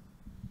earth.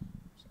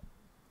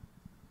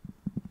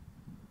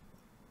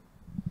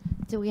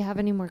 Do we have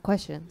any more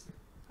questions?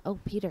 Oh,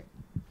 Peter.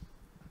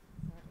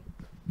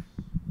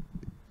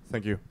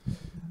 Thank you.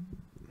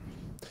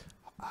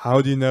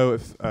 How do you know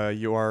if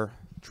you are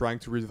trying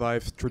to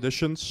revive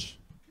traditions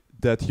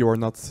that you are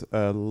not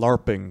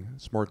LARPing?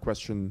 It's more a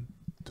question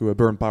to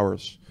Byrne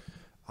Powers.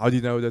 How do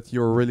you know that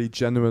you're really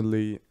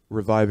genuinely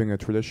reviving a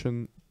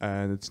tradition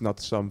and it's not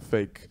some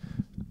fake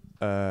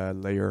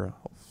layer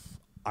of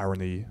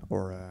irony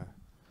or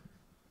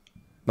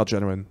not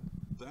genuine?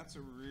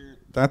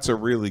 That's a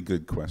really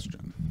good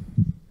question.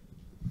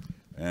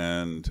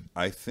 And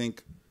I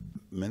think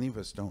many of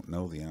us don't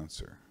know the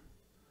answer.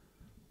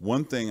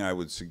 One thing I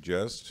would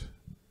suggest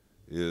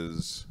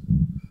is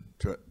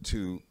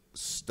to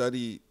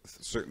study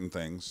certain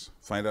things,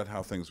 find out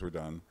how things were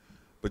done,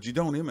 but you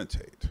don't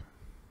imitate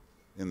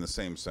in the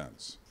same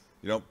sense.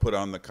 You don't put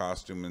on the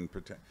costume and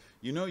pretend.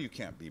 You know you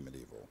can't be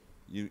medieval.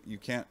 You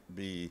can't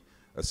be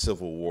a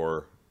Civil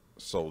War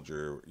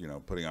soldier, you know,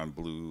 putting on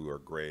blue or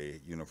gray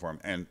uniform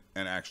and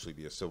actually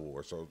be a Civil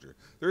War soldier.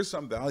 There is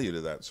some value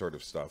to that sort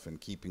of stuff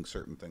and keeping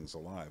certain things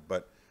alive.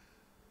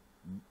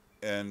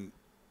 And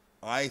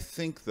I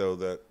think, though,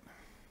 that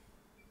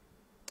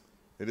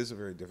it is a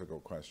very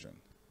difficult question.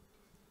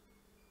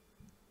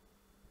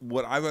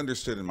 What I've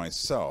understood in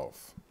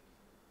myself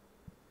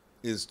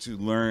is to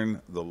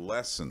learn the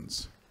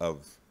lessons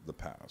of the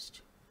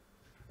past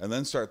and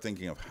then start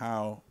thinking of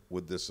how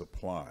would this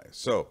apply.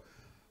 So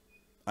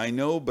I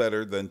know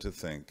better than to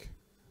think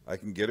I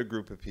can get a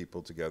group of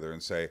people together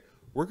and say,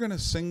 we're going to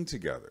sing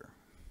together,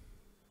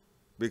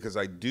 because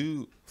I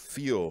do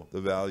feel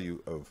the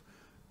value of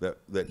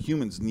that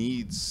humans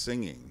need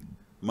singing,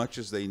 much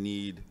as they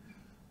need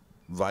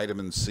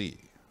vitamin C,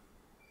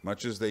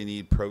 much as they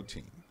need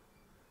protein.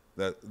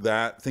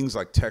 That things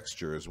like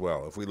texture as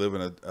well. If we live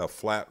in a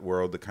flat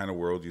world, the kind of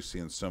world you see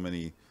in so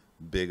many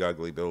big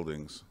ugly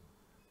buildings,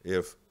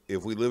 if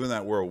we live in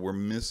that world, we're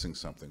missing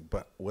something.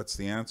 But what's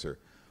the answer?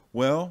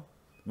 Well,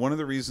 one of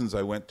the reasons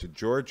I went to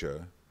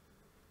Georgia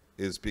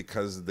is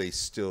because they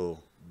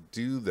still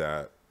do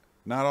that,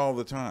 not all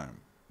the time,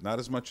 not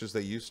as much as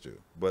they used to,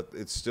 but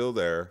it's still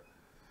there.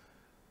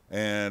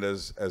 And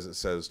as it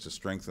says, to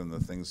strengthen the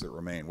things that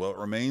remain. Well, it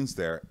remains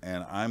there,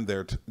 and I'm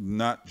there to,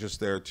 not just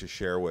there to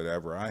share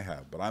whatever I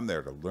have, but I'm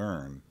there to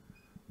learn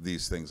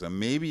these things. And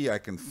maybe I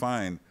can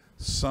find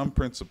some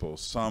principle,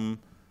 some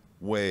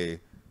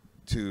way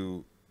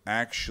to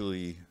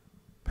actually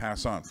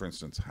pass on, for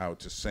instance, how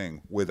to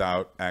sing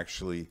without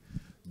actually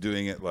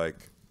doing it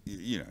like,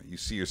 you know, you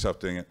see yourself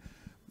doing it.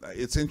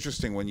 It's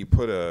interesting when you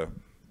put a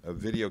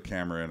video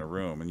camera in a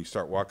room and you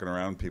start walking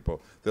around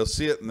people, they'll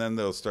see it and then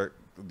they'll start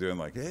doing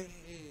like, hey,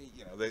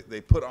 you know,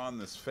 they put on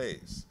this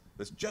face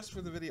that's just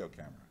for the video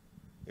camera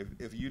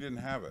if you didn't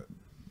have it.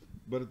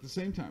 But at the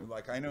same time,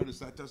 like, I noticed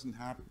that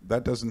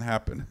doesn't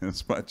happen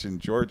as much in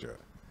Georgia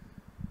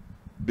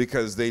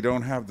because they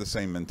don't have the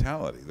same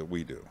mentality that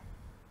we do.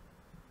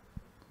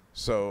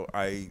 So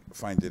I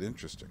find it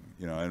interesting,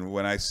 you know, and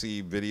when I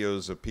see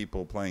videos of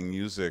people playing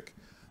music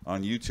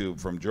on YouTube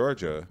from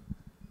Georgia,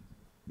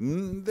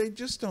 they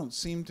just don't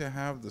seem to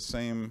have the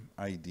same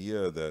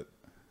idea that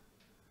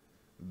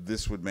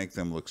this would make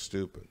them look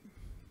stupid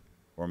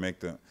or make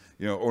them,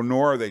 you know, or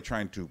nor are they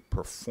trying to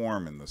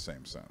perform in the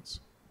same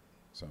sense.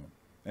 So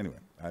anyway,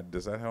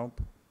 does that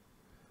help?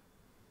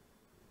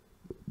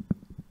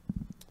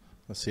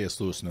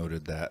 C.S. Lewis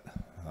noted that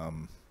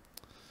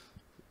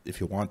if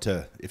you want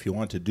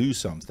to do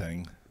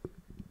something,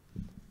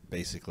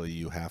 basically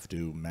you have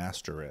to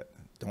master it.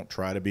 Don't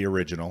try to be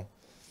original.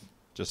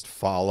 Just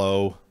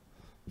follow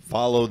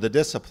the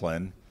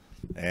discipline,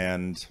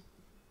 and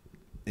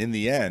in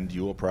the end,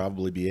 you will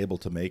probably be able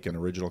to make an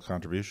original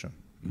contribution.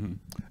 Mm-hmm.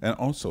 And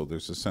also,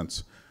 there's a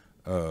sense,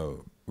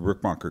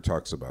 Rickmacher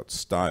talks about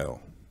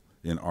style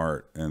in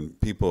art, and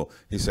people,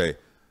 he say,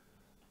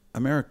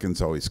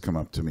 Americans always come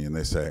up to me and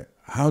they say,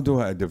 how do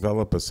I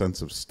develop a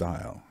sense of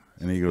style?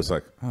 And he goes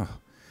like, oh.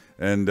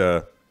 And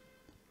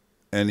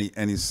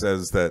he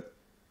says that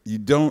you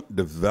don't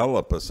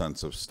develop a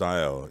sense of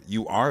style.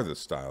 You are the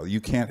style. You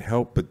can't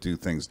help but do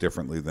things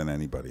differently than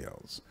anybody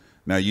else.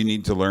 Now, you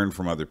need to learn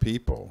from other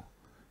people.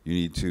 You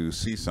need to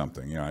see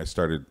something. You know, I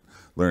started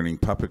learning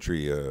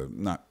puppetry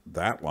not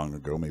that long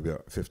ago, maybe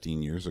about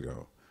 15 years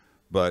ago.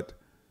 But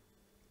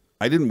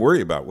I didn't worry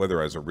about whether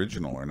I was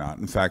original or not.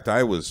 In fact,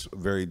 I was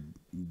very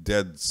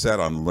dead set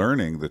on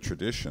learning the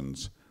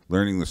traditions,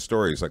 learning the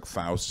stories. Like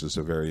Faust is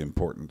a very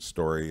important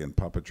story in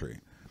puppetry.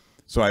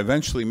 So I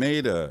eventually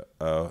made a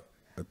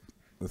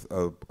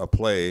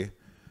play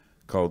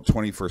called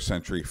 21st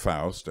Century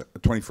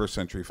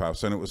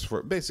Faust, and it was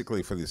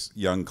basically for this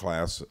young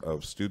class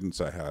of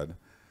students I had.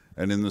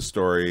 And in the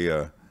story,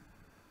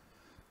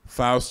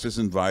 Faust is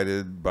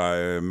invited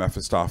by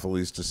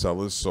Mephistopheles to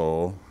sell his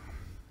soul.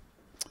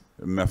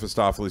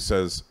 Mephistopheles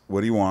says,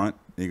 "What do you want?"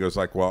 And he goes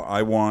like, "Well,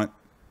 I want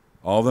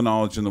all the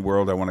knowledge in the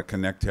world. I want to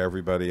connect to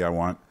everybody.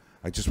 I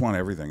just want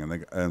everything."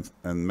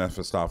 And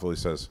Mephistopheles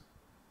says,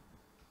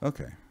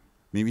 "Okay,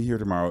 meet me here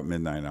tomorrow at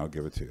midnight and I'll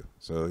give it to you."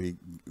 So he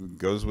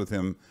goes with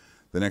him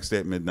the next day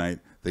at midnight.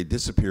 They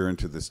disappear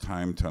into this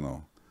time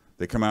tunnel.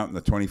 They come out in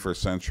the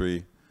 21st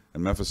century,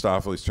 and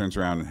Mephistopheles turns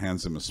around and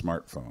hands him a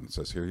smartphone and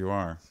says, "Here you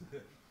are."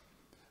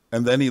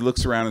 And then he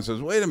looks around and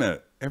says, "Wait a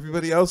minute,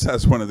 everybody else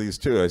has one of these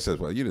too." I said,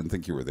 "Well, you didn't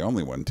think you were the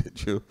only one,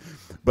 did you?"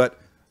 But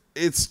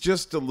it's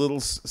just a little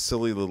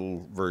silly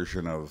little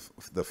version of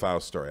the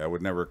Faust story. I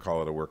would never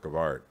call it a work of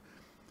art.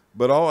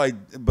 But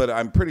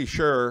I'm pretty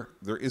sure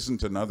there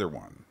isn't another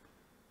one.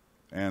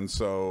 And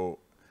so,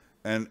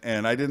 and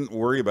I didn't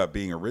worry about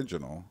being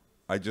original.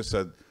 I just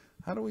said,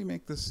 how do we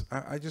make this?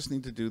 I just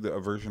need to do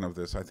a version of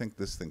this. I think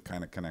this thing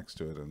kind of connects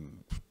to it,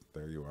 and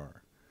there you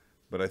are.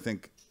 But I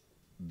think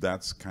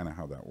that's kind of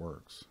how that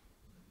works.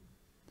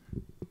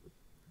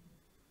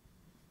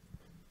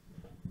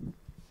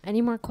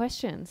 Any more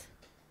questions?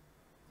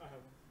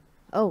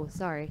 Oh,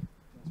 sorry.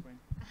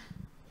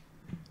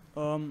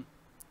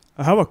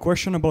 I have a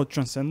question about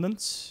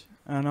transcendence,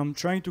 and I'm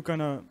trying to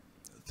kind of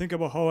think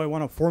about how I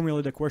want to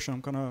formulate the question.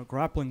 I'm kind of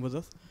grappling with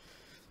it.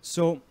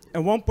 So,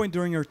 at one point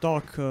during your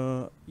talk,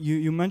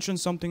 you mentioned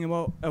something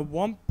about at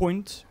one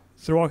point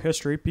throughout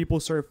history,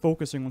 people started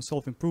focusing on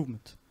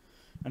self-improvement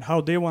and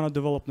how they want to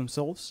develop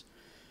themselves.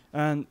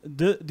 And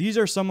these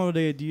are some of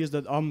the ideas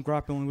that I'm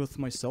grappling with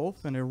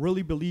myself, and I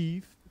really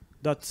believe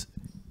that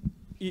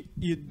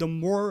the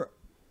more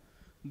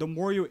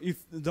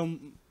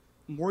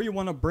you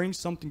want to bring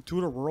something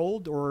to the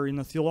world, or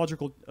in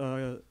theological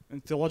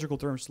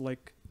terms,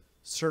 like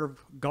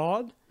serve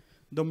God,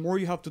 the more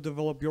you have to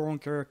develop your own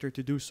character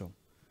to do so.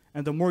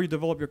 And the more you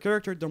develop your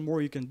character, the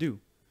more you can do.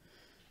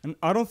 And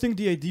I don't think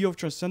the idea of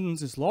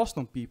transcendence is lost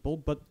on people,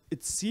 but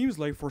it seems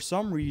like for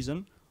some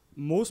reason,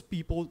 most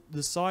people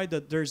decide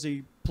that there's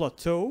a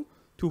plateau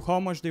to how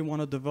much they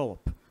want to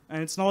develop.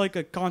 And it's not like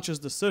a conscious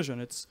decision.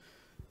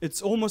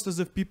 It's almost as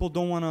if people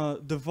don't want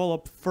to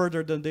develop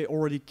further than they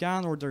already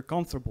can or they're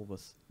comfortable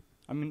with.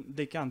 I mean,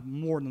 they can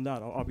more than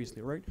that,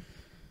 obviously, right?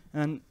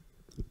 And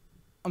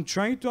I'm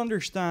trying to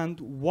understand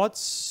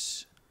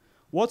what's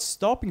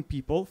stopping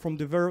people from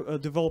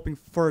developing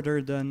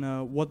further than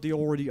what they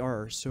already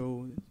are.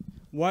 So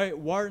why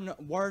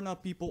are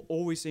not people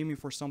always aiming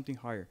for something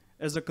higher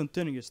as a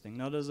continuous thing,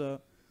 not as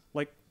a,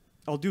 like,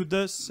 I'll do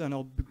this and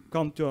I'll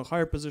come to a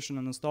higher position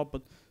and then stop,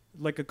 but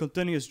like a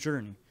continuous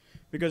journey?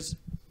 Because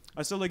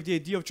I said, like, the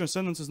idea of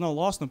transcendence is not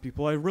lost on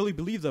people. I really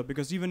believe that,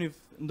 because even if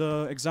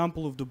the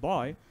example of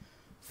Dubai,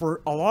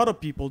 for a lot of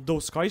people,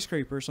 those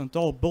skyscrapers and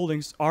tall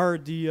buildings are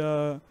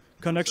the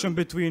connection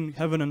between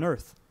heaven and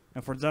earth.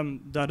 And for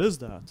them, that is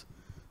that.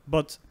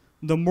 But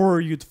the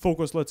more you'd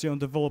focus, let's say, on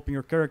developing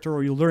your character,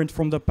 or you learned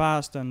from the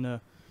past and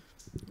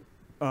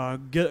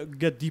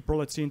get deeper,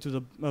 let's say, into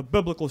the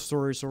biblical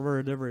stories or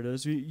whatever it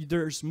is,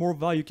 there's more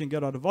value you can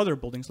get out of other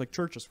buildings, like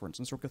churches, for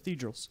instance, or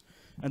cathedrals.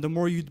 And the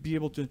more you'd be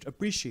able to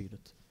appreciate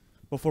it.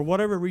 But for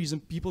whatever reason,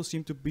 people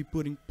seem to be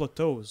putting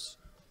plateaus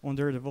on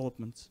their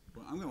development.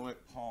 Well, I'm going to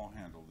let Paul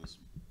handle this.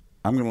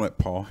 I'm going to let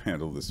Paul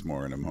handle this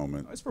more in a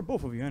moment. It's for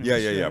both of you,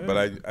 anyways. Yeah.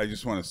 But I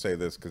just want to say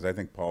this, because I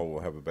think Paul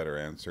will have a better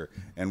answer.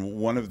 And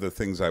one of the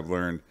things I've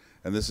learned,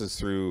 and this is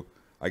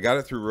I got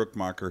it through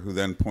Rookmacher, who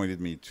then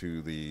pointed me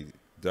to the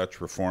Dutch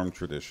Reformed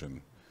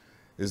tradition,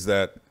 is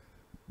that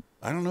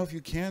I don't know if you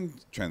can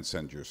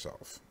transcend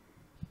yourself.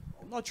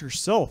 Not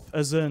yourself,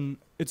 as in,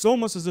 it's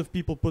almost as if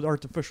people put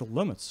artificial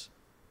limits.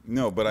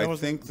 No, but I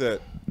think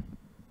that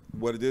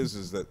what it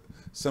is that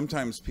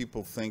sometimes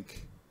people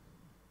think,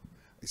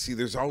 see,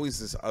 there's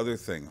always this other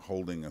thing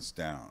holding us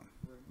down.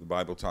 The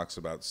Bible talks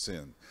about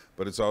sin,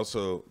 but it's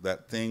also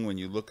that thing when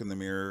you look in the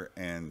mirror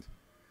and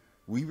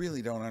we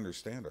really don't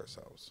understand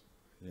ourselves.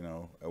 You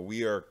know,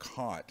 we are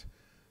caught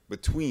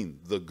between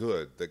the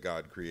good that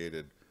God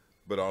created,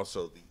 but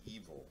also the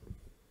evil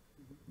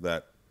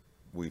that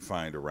we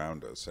find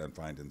around us and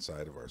find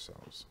inside of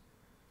ourselves.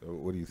 So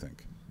what do you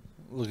think?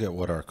 Look at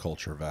what our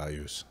culture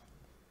values.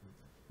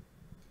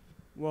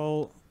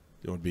 Well,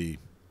 it would be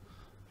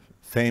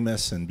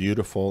famous and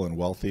beautiful and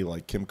wealthy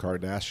like Kim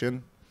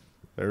Kardashian.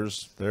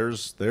 There's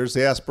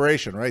the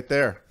aspiration right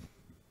there.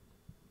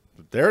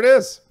 There it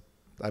is.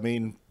 I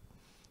mean,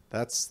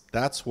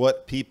 that's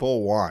what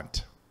people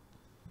want.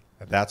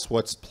 That's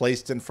what's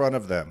placed in front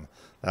of them.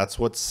 That's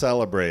what's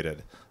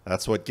celebrated.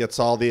 That's what gets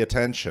all the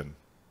attention.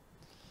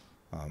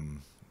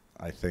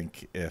 I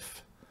think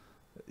if,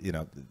 you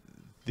know,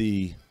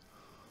 the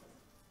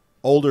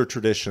older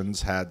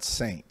traditions had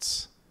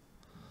saints.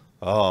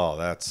 Oh,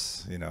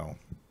 that's,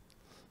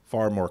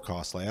 far more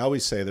costly. I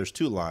always say there's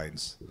two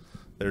lines.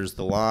 There's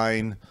the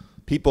line,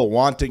 people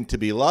wanting to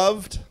be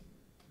loved,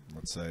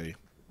 let's say,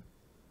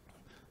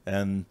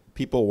 and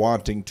people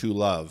wanting to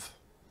love.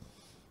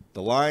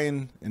 The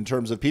line in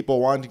terms of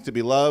people wanting to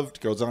be loved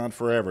goes on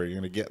forever. You're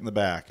going to get in the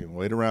back and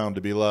wait around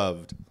to be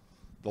loved.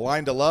 The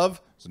line to love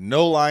is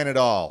no line at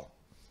all.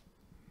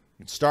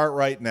 You can start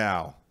right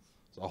now.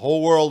 There's a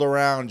whole world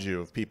around you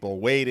of people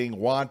waiting,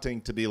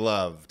 wanting to be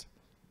loved.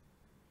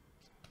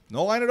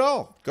 No line at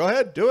all. Go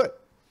ahead, do it.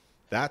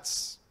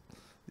 That's,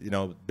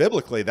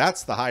 biblically,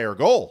 that's the higher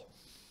goal.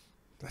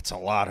 That's a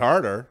lot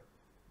harder.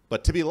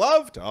 But to be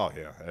loved, oh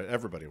yeah,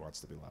 everybody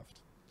wants to be loved.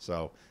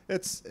 So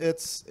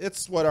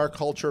it's what our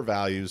culture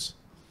values.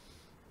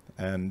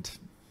 And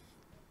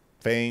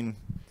fame,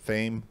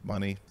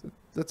 money,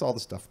 that's all the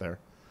stuff there.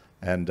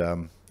 And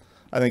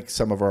I think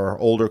some of our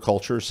older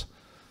cultures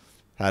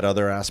had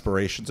other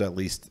aspirations, at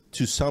least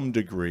to some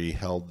degree,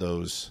 held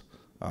those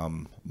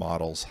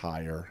models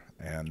higher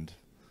and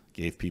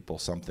gave people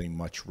something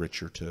much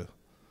richer to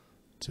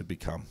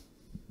become.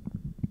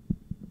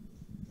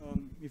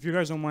 If you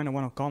guys don't mind, I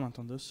want to comment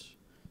on this.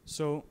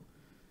 So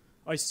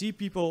I see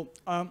people,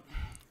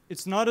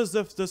 it's not as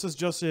if this is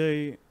just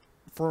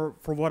for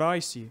what I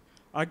see.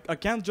 I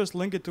can't just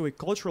link it to a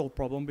cultural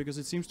problem because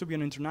it seems to be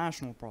an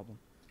international problem.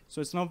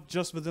 So it's not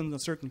just within a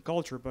certain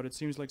culture, but it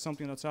seems like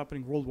something that's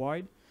happening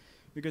worldwide.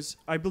 Because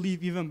I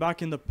believe even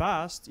back in the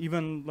past,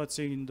 even let's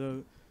say in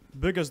the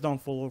biggest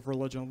downfall of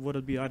religion, would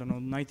it be, I don't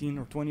know, 19th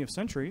or 20th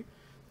century,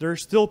 there are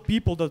still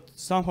people that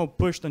somehow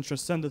pushed and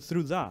transcended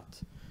through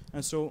that.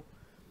 And so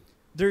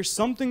there's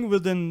something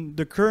within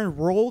the current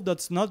world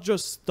that's not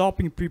just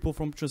stopping people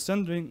from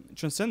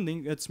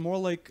transcending. It's more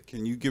like...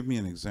 Can you give me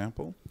an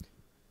example?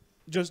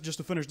 Just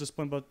to finish this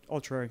point, but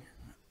I'll try.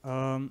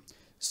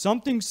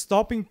 Something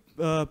stopping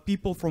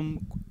people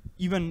from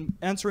even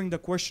answering the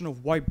question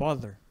of why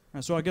bother.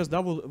 And so I guess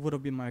that would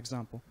have been my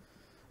example.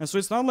 And so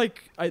it's not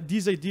like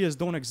these ideas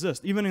don't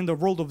exist. Even in the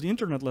world of the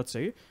internet, let's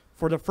say,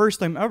 for the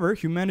first time ever,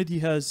 humanity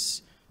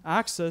has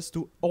access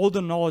to all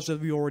the knowledge that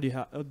we already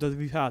that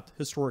we've had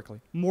historically,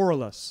 more or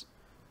less,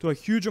 to a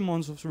huge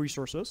amount of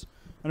resources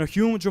and a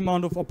huge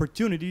amount of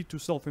opportunity to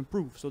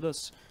self-improve. So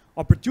that's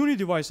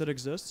opportunity-wise that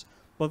exists,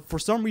 but for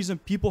some reason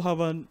people have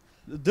a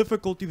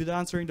difficulty with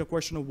answering the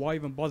question of why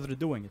even bother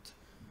doing it.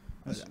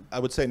 I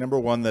would say, number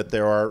one, that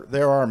there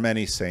are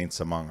many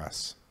saints among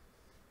us.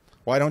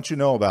 Why don't you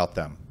know about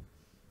them?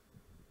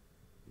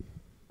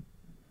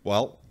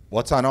 Well,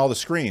 what's on all the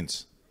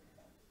screens?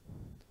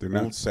 They're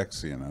not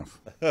sexy enough.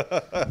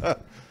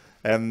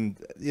 And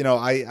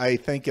I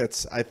think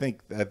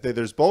that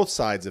there's both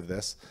sides of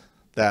this,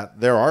 that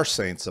there are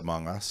saints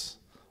among us,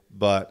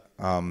 but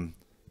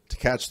to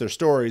catch their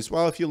stories,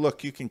 well, if you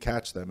look, you can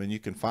catch them and you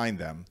can find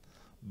them,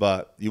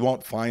 but you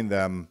won't find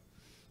them.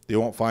 You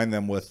won't find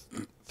them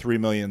with 3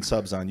 million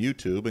subs on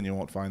YouTube, and you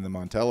won't find them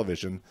on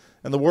television.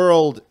 And the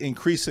world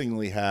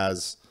increasingly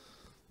has,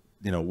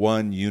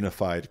 one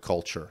unified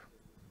culture.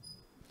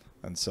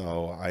 And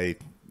so I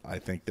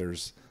think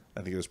there's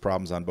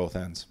problems on both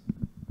ends.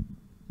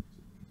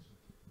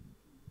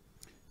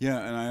 Yeah,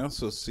 and I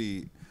also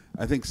see,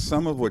 I think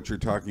some of what you're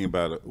talking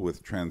about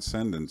with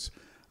transcendence,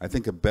 I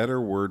think a better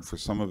word for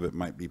some of it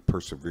might be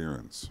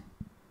perseverance.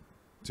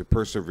 To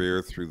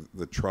persevere through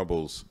the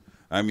troubles.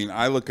 I mean,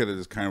 I look at it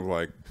as kind of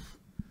like,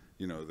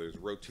 there's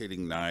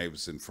rotating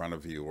knives in front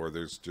of you, or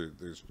there's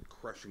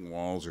crushing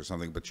walls or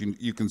something, but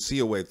you can see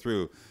a way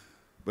through,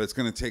 but it's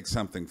going to take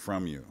something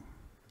from you.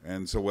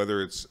 And so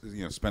whether it's,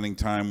 spending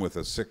time with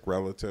a sick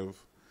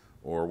relative,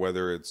 or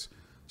whether it's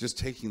just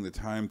taking the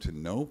time to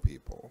know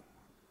people,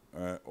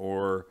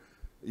 or,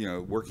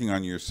 working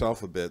on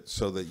yourself a bit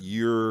so that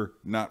you're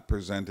not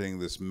presenting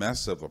this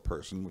mess of a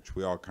person, which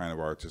we all kind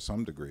of are to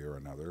some degree or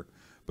another,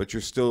 but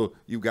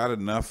you've got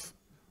enough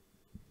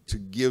to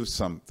give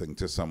something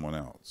to someone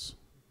else.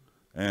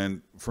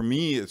 And for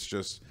me, it's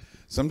just,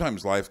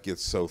 sometimes life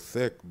gets so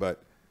thick,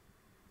 but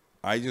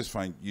I just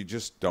find you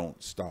just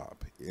don't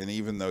stop. And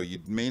even though you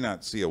may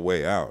not see a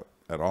way out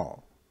at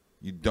all,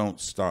 you don't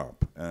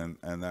stop. And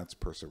that's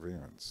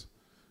perseverance,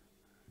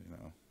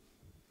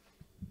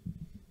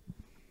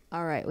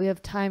 All right, we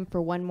have time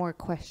for one more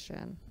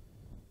question.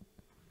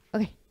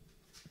 Okay.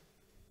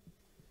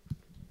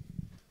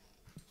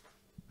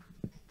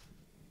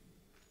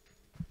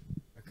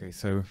 Okay,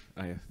 so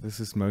this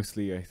is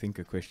mostly, I think,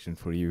 a question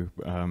for you.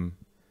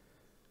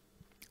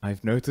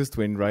 I've noticed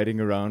when riding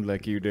around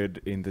like you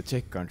did in the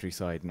Czech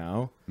countryside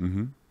now,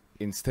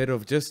 instead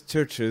of just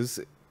churches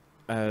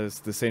as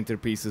the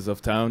centerpieces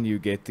of town, you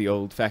get the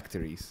old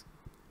factories,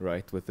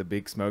 right, with the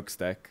big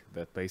smokestack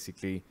that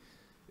basically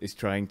is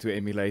trying to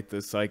emulate the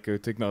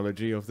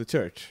psychotechnology of the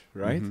church,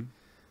 right?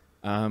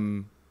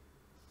 And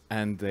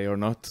they are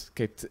not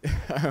kept,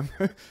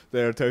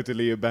 they are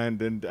totally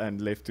abandoned and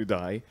left to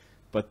die.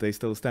 But they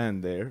still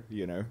stand there,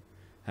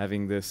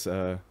 having this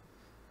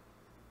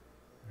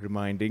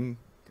reminding,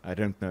 I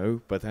don't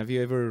know, but have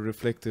you ever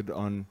reflected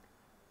on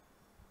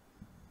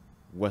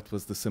what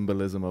was the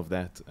symbolism of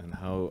that and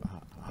how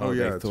Oh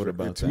they yeah, thought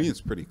about to that. me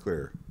it's pretty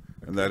clear,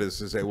 and that is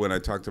to say, when I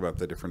talked about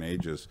the different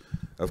ages,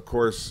 of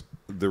course,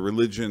 the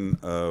religion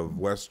of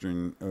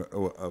Western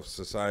of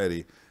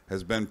society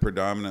has been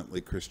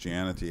predominantly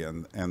Christianity,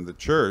 and the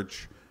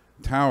church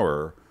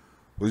tower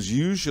was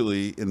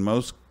usually in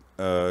most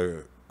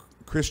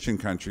Christian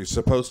countries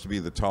supposed to be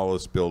the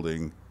tallest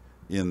building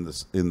in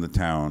the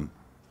town,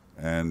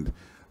 and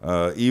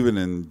even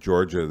in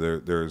Georgia,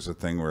 there's a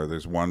thing where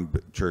there's one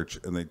church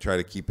and they try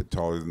to keep it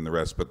taller than the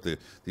rest, but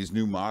these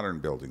new modern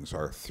buildings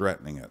are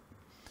threatening it.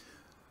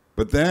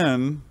 But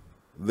then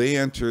they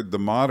entered the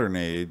modern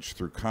age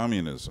through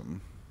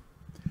communism,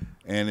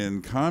 and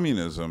in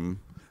communism,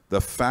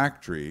 the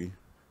factory,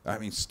 I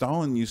mean,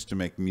 Stalin used to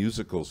make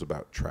musicals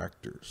about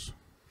tractors,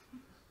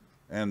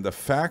 and the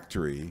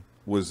factory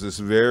was this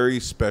very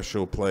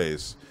special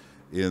place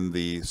in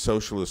the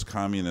socialist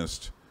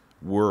communist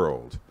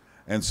world.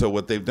 And so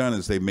what they've done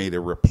is they made a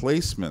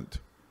replacement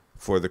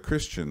for the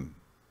Christian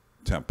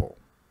temple.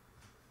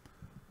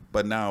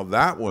 But now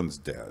that one's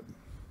dead.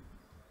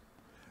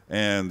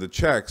 And the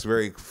Czechs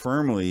very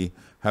firmly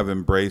have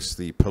embraced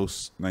the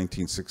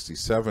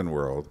post-1967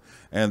 world.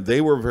 And they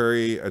were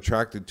very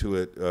attracted to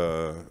it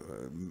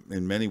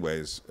in many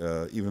ways,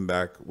 even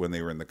back when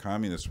they were in the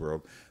communist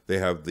world. They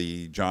have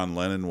the John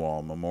Lennon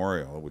Wall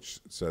Memorial, which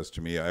says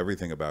to me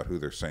everything about who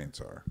their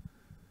saints are.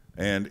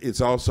 And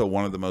it's also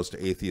one of the most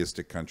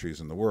atheistic countries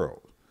in the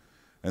world.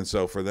 And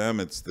so for them,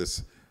 it's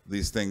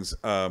these things,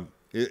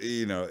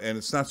 you know, and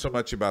it's not so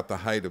much about the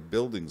height of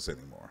buildings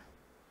anymore.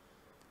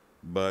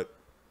 But,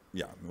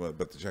 yeah, but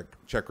the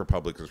Czech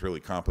Republic is really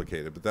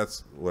complicated, but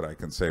that's what I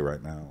can say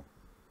right now.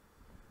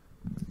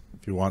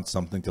 If you want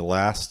something to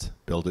last,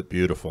 build it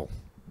beautiful.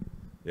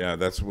 Yeah,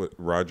 that's what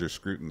Roger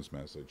Scruton's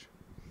message.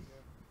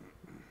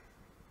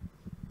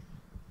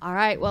 All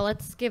right, well,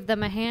 let's give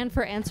them a hand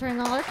for answering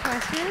all our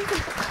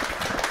questions.